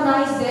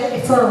 recognize their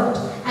effort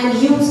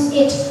and use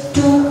it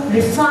to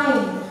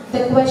refine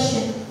the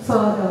question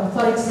further.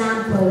 For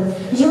example,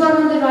 you are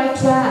on the right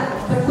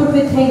track, but could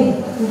we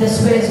think in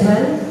this way as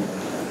well?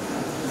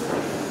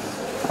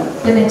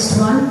 The next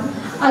one,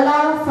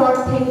 allow for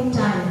think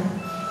time.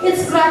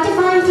 It's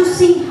gratifying to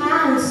see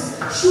hands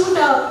shoot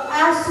up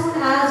as soon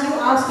as you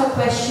ask a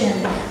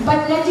question,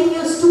 but letting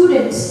your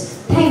students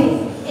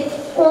think it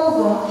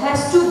over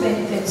has two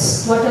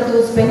benefits. What are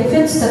those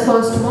benefits? The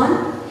first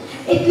one,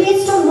 it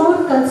leads to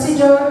more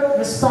considered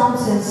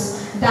responses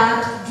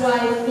that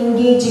drive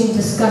engaging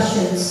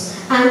discussions,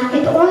 and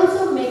it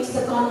also makes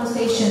the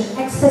conversation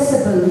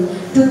accessible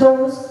to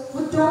those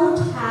who don't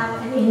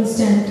have an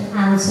instant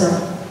answer.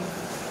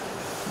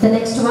 The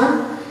next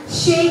one,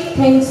 shake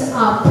things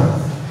up.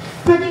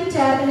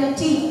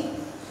 Predictability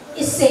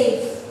is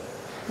safe,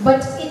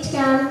 but it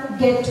can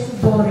get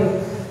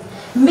boring.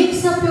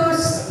 Mix up your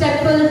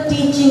staple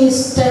teaching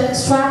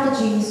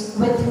strategies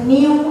with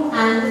new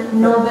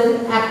and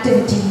novel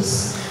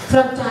activities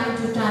from time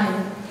to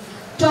time.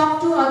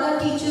 Talk to other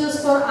teachers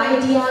for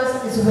ideas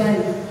as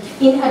well.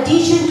 In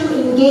addition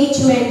to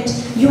engagement,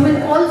 you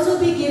will also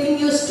be giving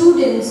your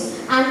students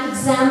an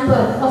example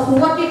of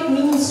what it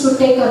means to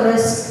take a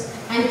risk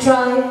and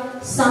try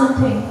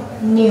something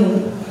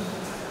new.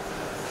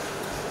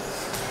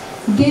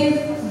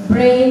 Give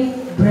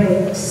brain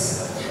breaks.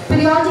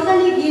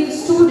 Periodically give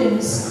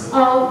students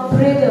a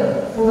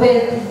breather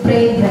with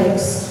brain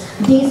breaks.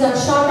 These are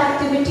short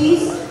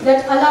activities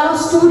that allow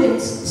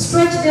students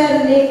stretch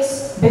their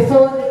legs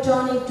before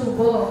returning to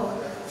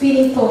work,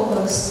 feeling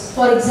focused.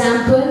 For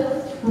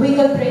example,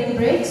 wiggle brain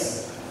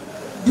breaks,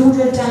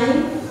 doodle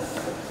time,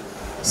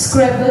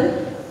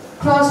 Scrabble,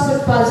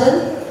 crossword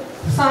puzzle,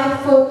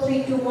 5, 4,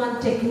 3, 2,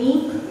 1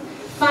 technique,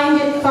 find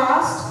it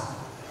fast.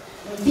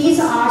 These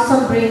are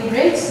some brain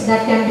breaks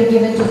that can be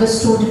given to the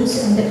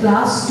students in the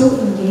class to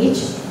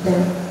engage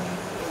them.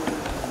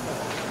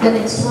 The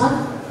next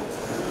one,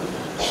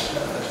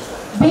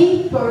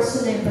 be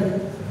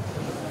personable.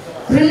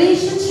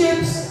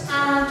 Relationships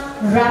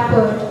and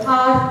rapport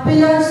are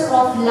pillars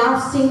of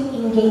lasting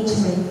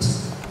engagement,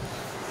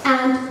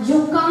 and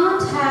you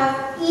can't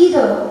have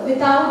either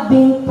without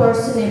being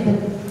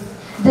personable.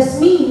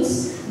 This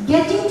means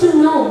getting to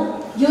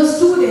know your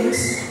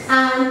students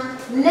and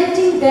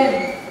letting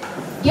them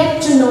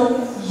get to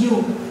know you.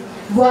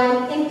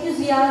 While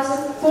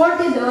enthusiasm for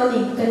the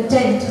learning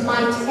content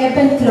might ebb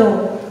and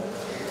flow,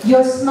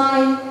 your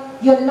smile,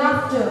 your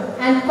laughter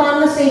and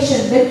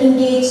conversation will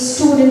engage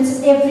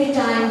students every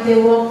time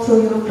they walk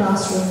through your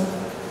classroom.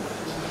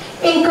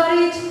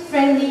 Encourage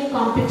friendly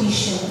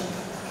competition.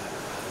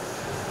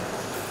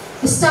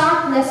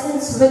 Start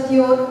lessons with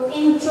your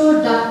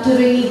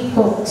introductory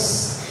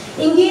hooks.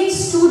 Engage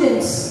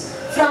students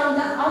from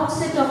the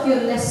outset of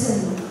your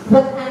lesson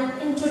with an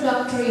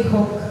introductory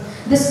hook.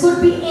 This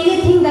could be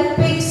anything that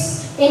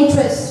piques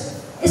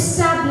interest,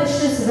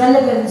 establishes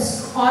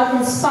relevance, or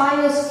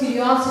inspires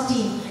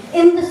curiosity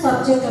in the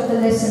subject of the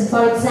lesson.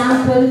 For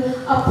example,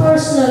 a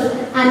personal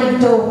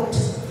anecdote,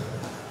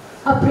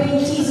 a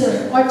brain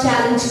teaser or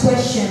challenge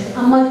question, a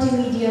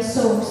multimedia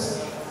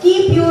source.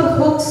 Keep your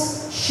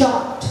hooks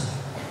short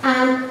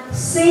and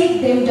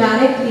save them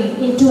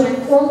directly into an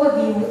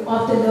overview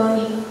of the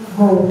learning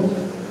goal.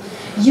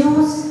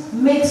 Use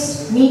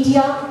mixed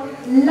media,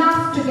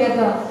 laugh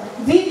together,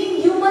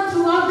 weaving humor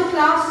throughout the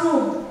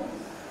classroom.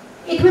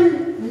 It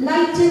will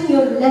lighten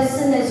your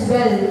lesson as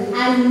well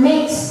and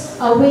makes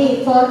a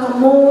way for a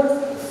more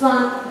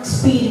fun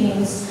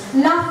experience.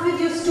 Laugh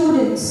with your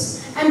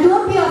students and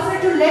don't be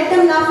afraid to let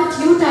them laugh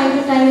at you time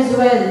to time as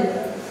well.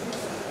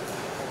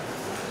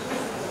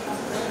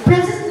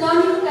 Present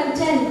learning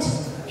content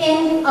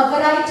in a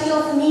variety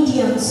of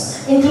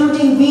mediums,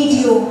 including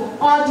video,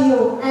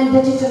 audio, and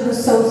digital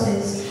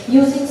resources.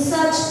 Using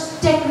such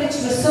tech-rich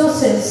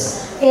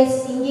resources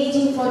is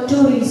engaging for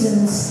two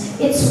reasons.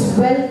 It's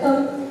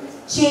welcome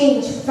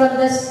change from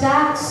the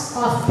stacks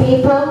of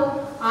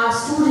paper our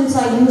students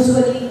are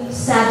usually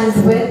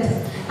saddled with,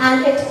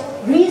 and it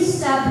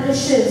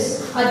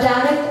reestablishes a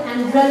direct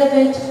and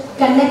relevant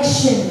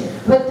connection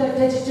with the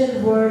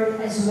digital world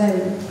as well.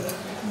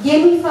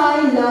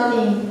 Gamify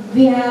learning.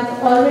 We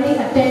have already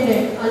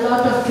attended a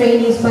lot of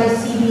trainings by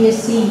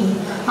CBSE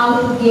how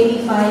to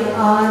gamify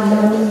our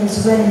learning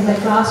as well in the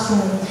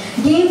classroom.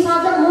 Games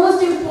are the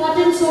most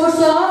important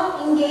source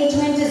of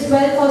engagement as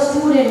well for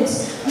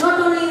students,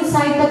 not only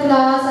inside the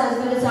class as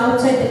well as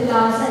outside the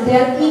class, and they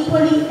are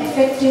equally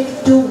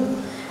effective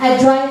too at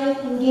driving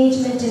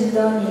engagement in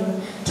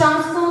learning.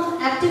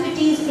 Transform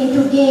activities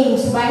into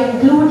games by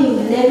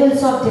including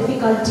levels of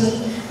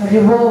difficulty,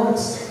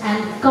 rewards,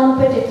 and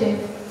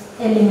competitive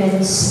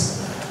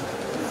elements.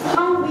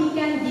 How we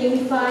can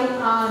gamify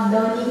our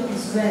learning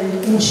is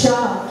well. In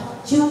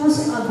short,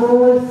 choose a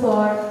goal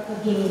for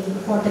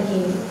the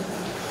game.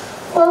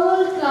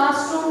 All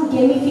classroom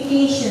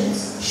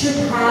gamifications should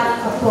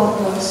have a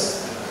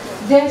purpose.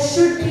 There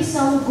should be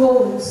some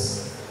goals.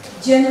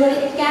 Generally,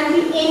 it can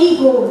be any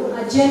goal,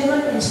 a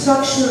general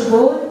instructional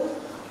goal,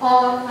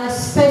 or a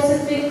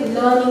specific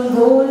learning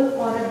goal,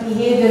 or a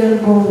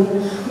behavioral goal.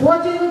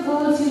 Whatever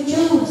goals you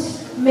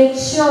choose, make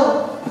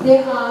sure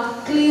they are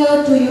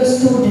clear to your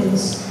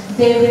students.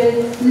 They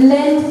will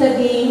lend the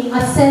game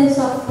a sense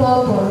of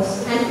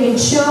purpose and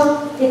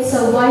ensure it's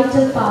a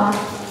vital part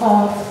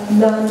of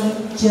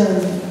learning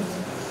journey.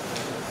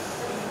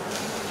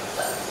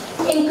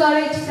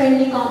 Encourage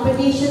friendly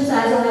competitions,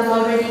 as I have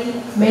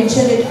already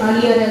mentioned it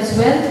earlier as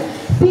well.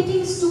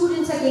 Pitting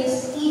students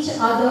against each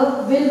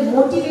other will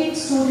motivate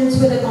students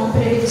with a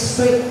competitive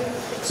streak,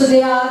 so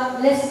they are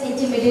less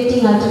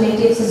intimidating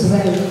alternatives as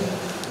well.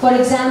 For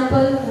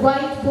example,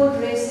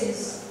 whiteboard races.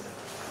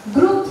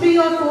 Group 3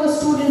 or 4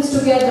 students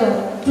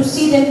together to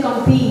see them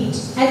compete,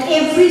 and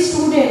every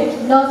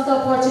student loves the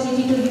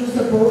opportunity to use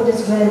the board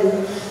as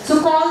well.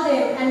 So call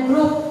them and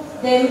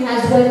group them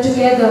as well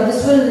together.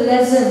 This will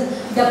lessen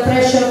the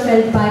pressure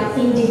felt by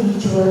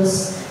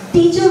individuals.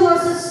 Teacher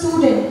versus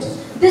student.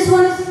 This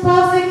one is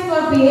perfect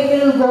for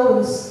behavioral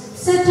goals.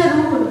 Set a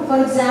rule.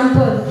 For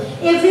example,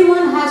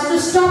 everyone has to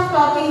stop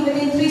talking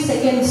within 3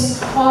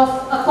 seconds of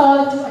a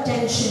call to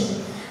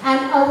attention, and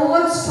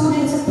award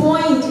students a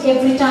point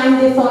every time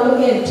they follow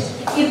it.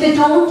 If they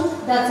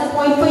don't, that's a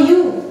point for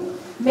you.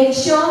 Make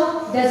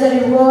sure there's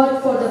a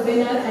reward for the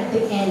winner at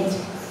the end.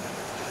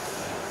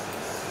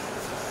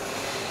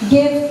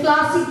 Give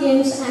classic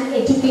games an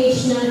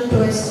educational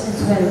twist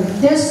as well.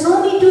 There's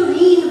no need to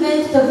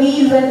reinvent the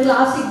wheel when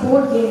classic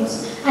board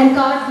games and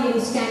card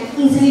games can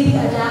easily be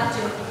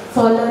adapted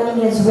for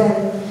learning as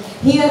well.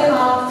 Here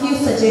are a few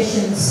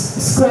suggestions: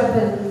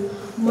 Scrabble,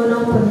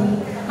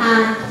 Monopoly,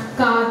 and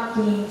card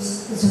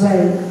games as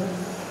well.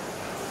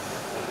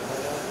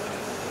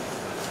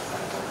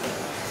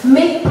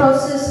 Make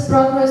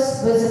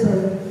progress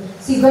visible.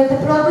 See, when the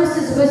progress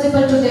is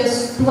visible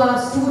to our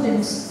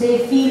students,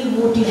 they feel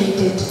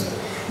motivated,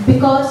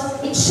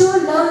 because it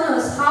shows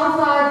learners how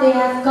far they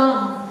have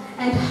come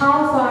and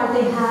how far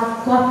they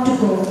have got to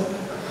go.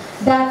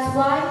 That's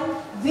why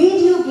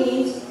video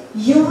games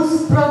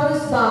use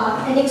progress bar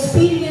and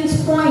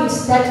experience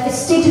points that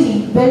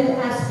steadily build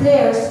as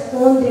players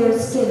hone their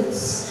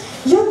skills.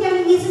 You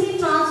can easily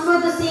transfer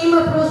the same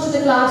approach to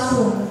the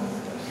classroom.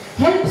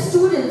 Help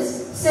students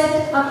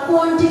set a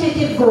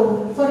quantitative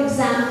goal. For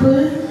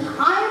example,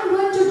 I am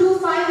going to do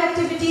 5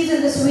 activities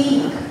in this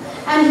week,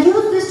 and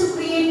use this to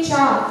create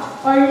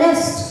chart or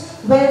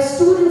list where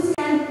students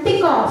can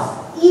tick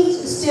off each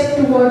step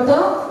toward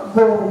the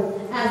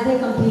goal as they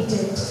complete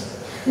it.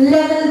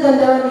 Level the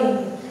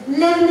learning.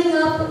 Leveling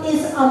up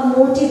is a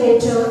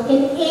motivator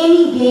in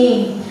any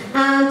game,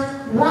 and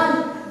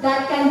one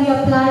that can be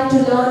applied to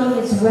learning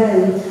as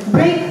well.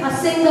 Break a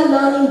single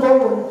learning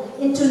goal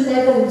into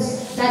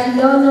levels that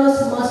learners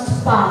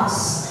must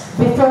pass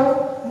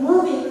before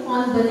moving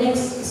on the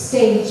next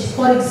stage.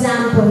 For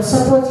example,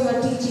 suppose you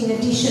are teaching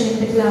addition in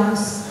the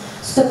class.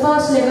 So the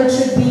first level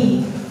should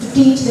be to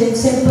teach them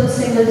simple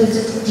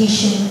single-digit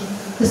addition.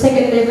 The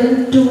second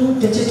level,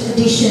 2-digit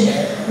addition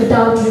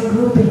without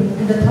regrouping.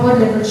 And the third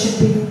level should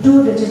be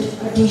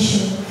 2-digit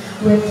addition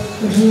with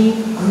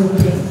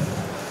regrouping.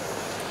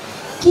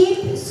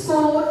 Keep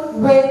score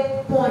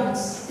with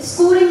points.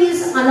 Scoring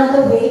is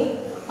another way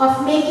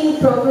of making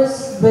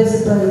progress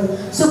visible.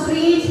 So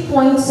create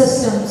point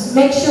systems.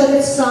 Make sure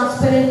it's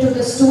transparent to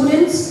the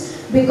students,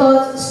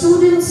 because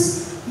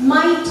students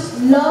might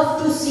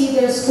love to see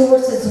their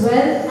scores as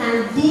well,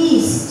 and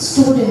these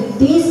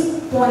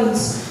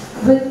points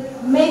will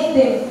make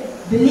them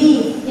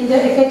believe in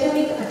their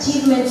academic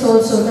achievements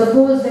also, the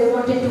goals they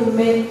wanted to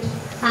meet,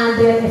 and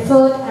their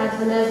effort as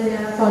well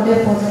as for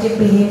their positive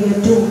behavior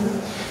too.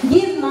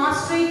 Give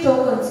mastery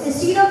tokens.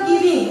 Instead of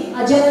giving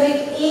a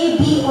generic A,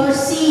 B or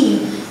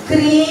C,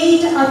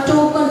 create a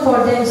token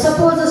for them.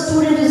 Suppose a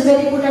student is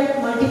very good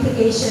at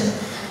multiplication.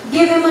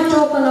 Give him a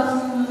token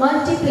of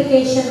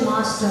multiplication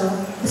master.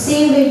 The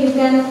same way you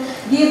can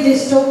give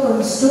these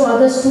tokens to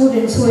other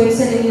students who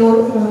excel in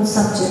your own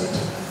subject.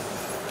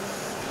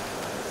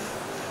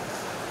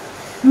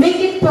 Make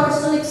it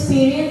personal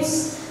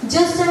experience.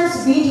 Just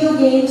as video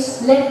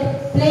games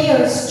let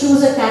players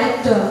choose a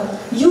character,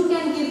 you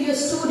can give your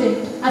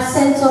student a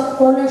sense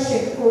of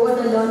ownership over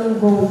the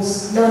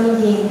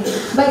learning game,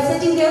 by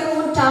setting their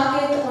own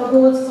target or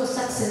goals for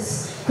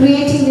success,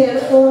 creating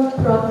their own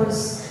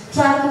progress,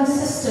 tracking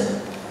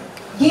system.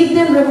 Give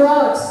them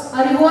rewards.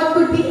 A reward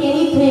could be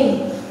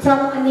anything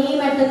from a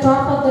name at the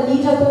top of the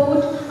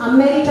leaderboard, a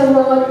merit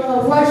award,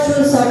 or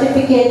virtual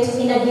certificate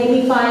in a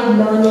gamified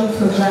learning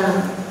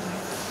program.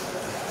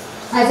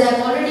 As I have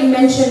already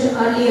mentioned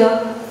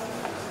earlier,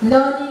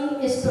 learning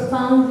is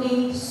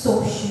profoundly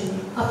social.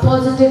 A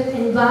positive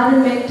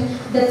environment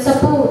that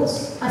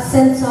supports a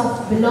sense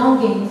of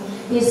belonging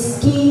is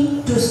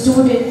key to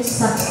student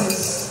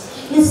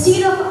success.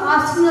 Instead of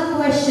asking a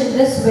question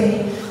this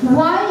way,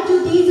 why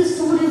do these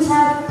students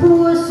have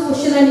poor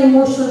social and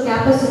emotional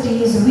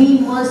capacities, we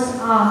must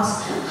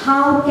ask,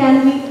 how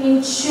can we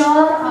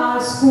ensure our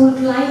school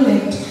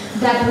climate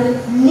that will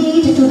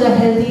lead to the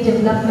healthy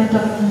development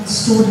of each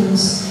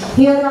students?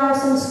 Here are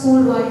some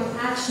school-wide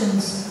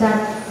actions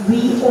that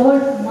we all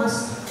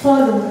must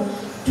follow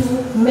to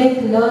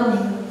make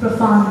learning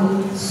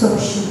profoundly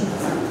social.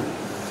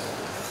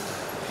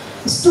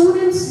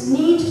 Students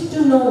need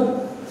to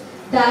know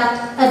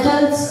that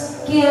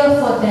adults care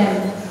for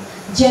them,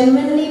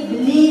 genuinely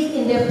believe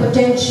in their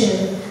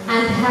potential,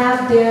 and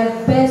have their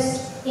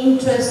best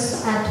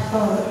interests at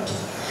heart.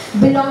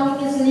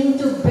 Belonging is linked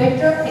to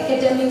better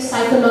academic,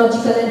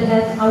 psychological, and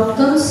health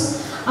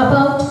outcomes.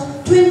 About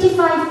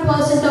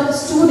 25% of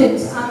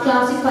students are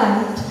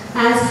classified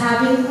as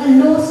having a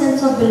low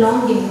sense of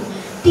belonging.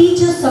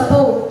 Teacher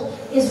support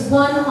is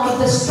one of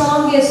the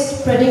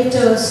strongest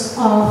predictors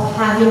of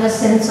having a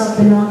sense of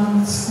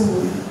belonging in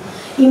school.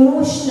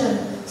 Emotional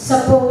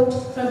support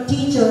from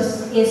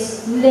teachers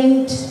is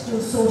linked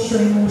to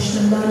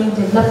socio-emotional learning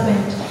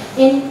development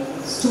in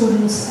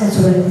students as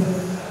well.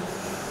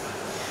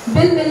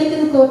 Bill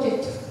Milliken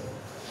quoted,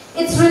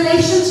 "It's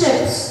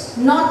relationships,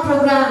 not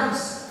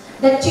programs,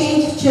 that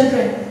change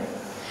children.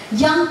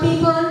 Young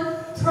people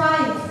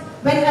thrive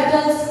when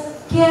adults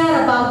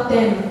care about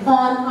them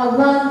on a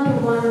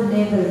one-to-one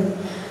level,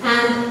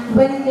 and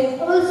when they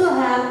also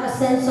have a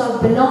sense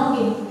of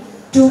belonging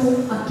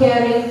to a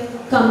caring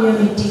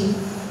community."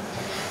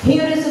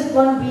 Here is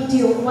one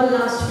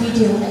last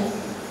video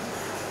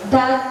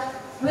that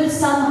will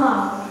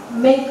somehow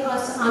make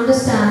us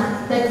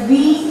understand that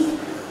we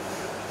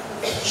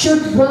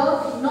should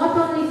work not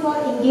only for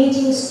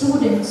engaging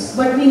students,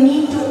 but we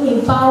need to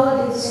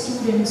empower these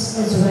students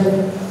as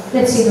well.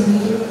 Let's see the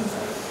video.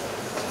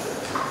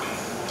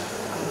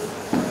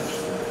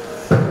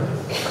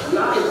 We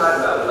often talk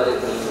about what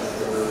it means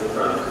to move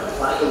from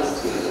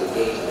compliance to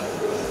engagement.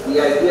 The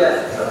idea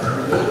of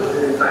creating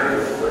an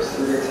environment where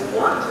students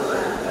want to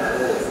learn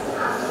rather than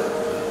have to.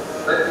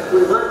 But if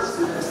we want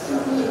students to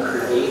be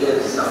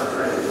creative,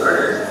 self-directed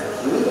learners,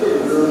 we need to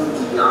move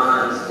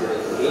beyond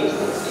student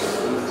engagement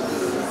and into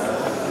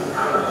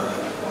empowerment.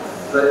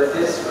 But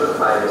this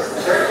requires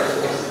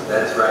characters.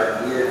 That's right,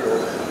 we are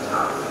going to be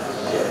talking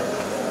shift.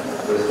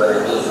 Here's what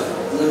I mean.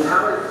 The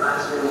empowered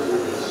classroom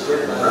is a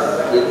shift from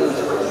giving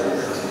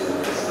choices to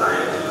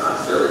inspiring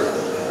possibilities.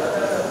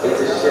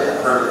 It's a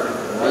shift from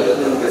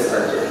making the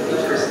subject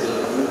interesting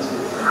into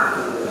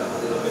tapping the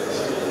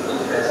student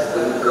interest.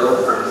 When you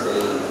go from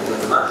saying, you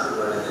must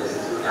learn this,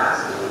 to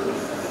asking,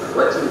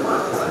 what do you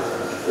want to learn?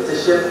 It's a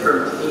shift from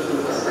taking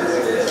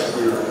assessments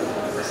to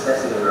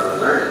assessing your own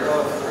learning,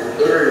 an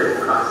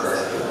iterative process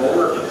full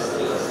of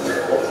mistakes that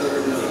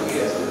ultimately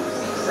leads to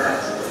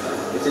success.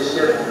 It's a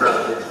shift from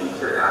the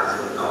teacher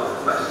asking all the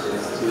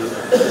questions to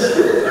the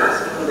student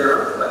asking their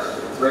own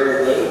questions,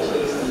 where they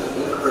chase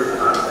the inquiry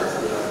process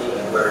they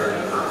take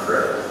learning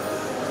off-road.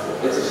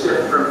 It's a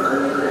shift from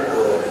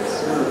uncritical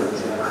consuming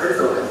to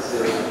critical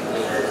consuming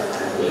and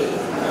creating.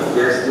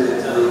 Their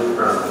students move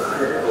from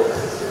critical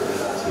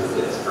consuming to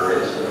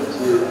inspiration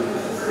to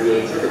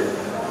creativity,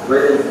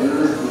 where they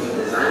use the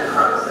design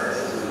process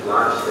to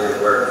launch their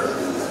work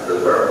into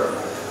the world.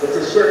 It's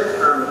a shift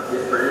from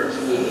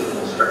differentiating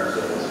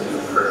instruction to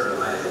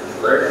personalizing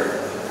learning.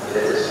 And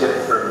it's a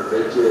shift from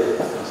rigid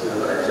to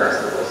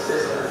adjustable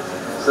systems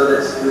so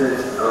that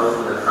students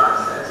own the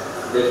process.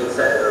 They can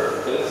set their own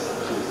pace,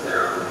 choose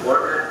their own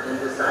format, and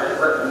decide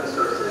what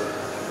resources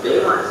they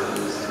want to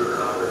use to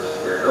accomplish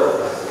their goals.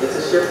 It's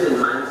a shift in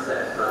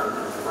mindset from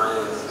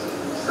compliance to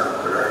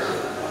self-direction.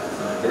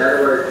 In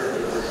other words,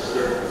 it's a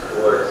shift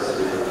towards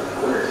student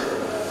ownership.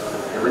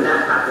 And when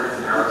that happens,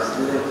 our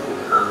students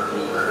become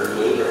the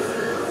creative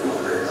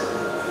thinkers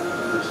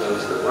who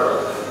change the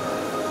world.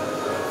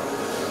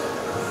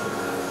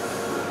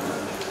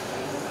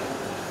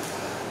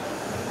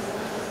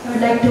 I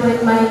would like to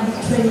end my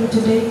training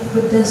today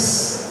with this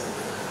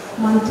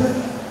mantra.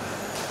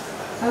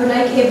 I would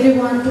like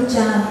everyone to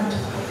chant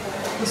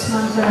this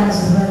mantra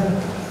as well.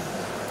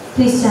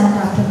 Please chant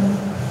after me.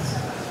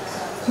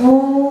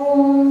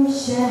 Om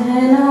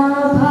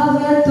Shahana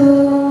Bhavatu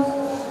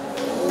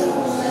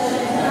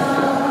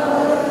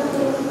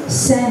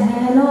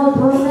Sahano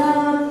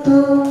Bhunaktu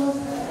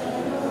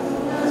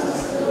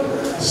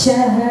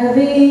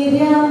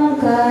Shahaviryam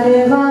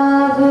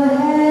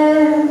Karvavahai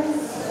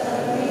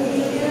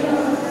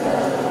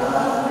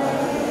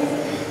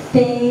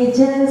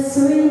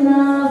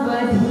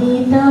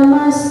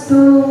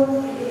Tejasvinavadhitamastu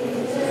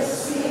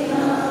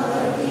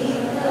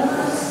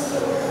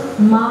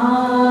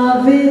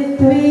Ma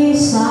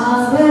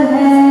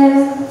Vidvishavahai.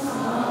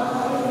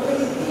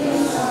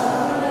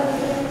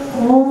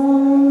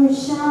 Om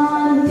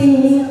Shanti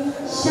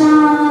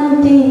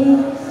Shanti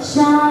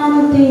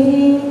Shanti.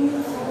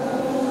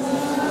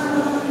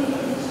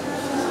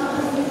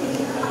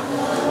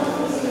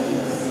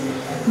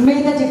 May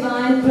the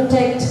Divine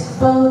protect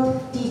both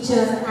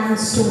teacher and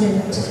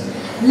student.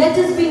 Let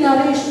us be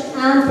nourished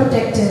and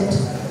protected.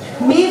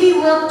 May we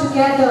work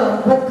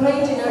together with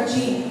great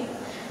energy.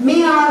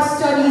 May our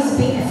studies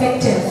be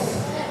effective.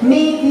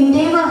 May we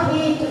never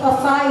hate or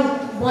fight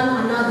one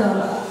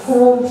another.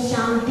 Om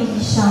Shanti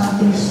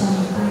Shanti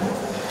Shanti.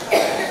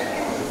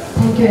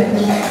 Thank you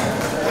everyone.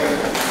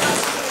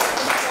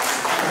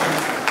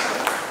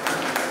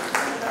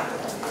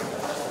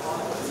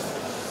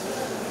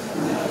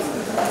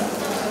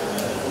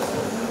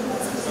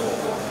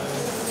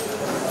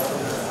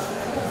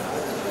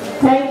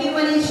 Thank you,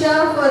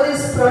 Manisha, for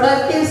this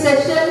productive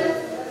session,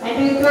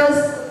 and it was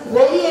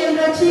very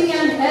enriching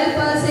and helped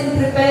us in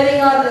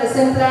preparing our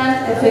lesson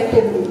plan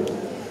effectively.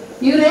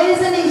 You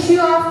raised an issue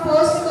of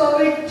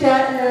post-COVID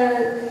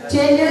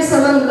changes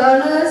among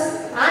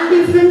learners and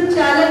different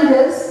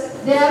challenges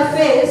they have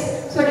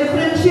faced, so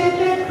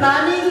differentiated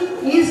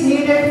planning is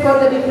needed for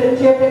the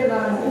differentiated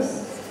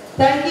learners.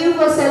 Thank you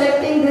for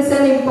selecting this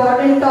an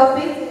important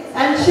topic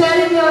and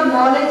sharing your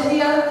knowledge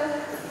here.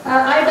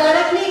 I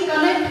directly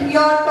connect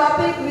your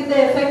topic with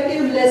the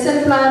effective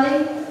lesson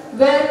planning,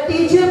 where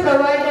teacher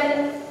provide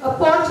an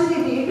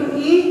opportunity to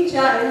each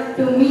child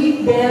to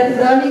meet their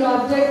learning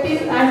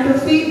objective and to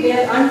feed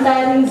their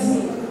untiring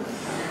zeal.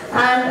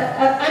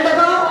 And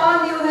above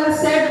all, you have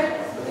said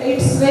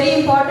it's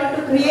very important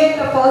to create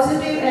a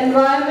positive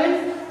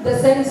environment, the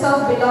sense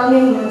of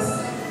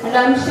belongingness. And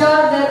I'm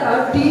sure that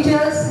our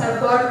teachers have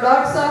got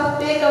lots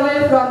of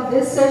takeaway from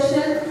this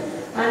session.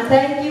 And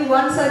thank you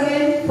once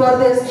again for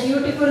this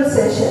beautiful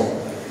session.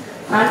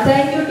 And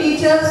thank you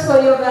teachers for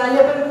your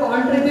valuable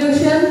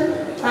contribution,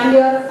 and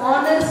your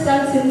honest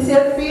and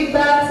sincere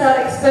feedbacks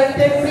are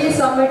expected. Please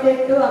submit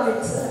it to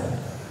Amit sir.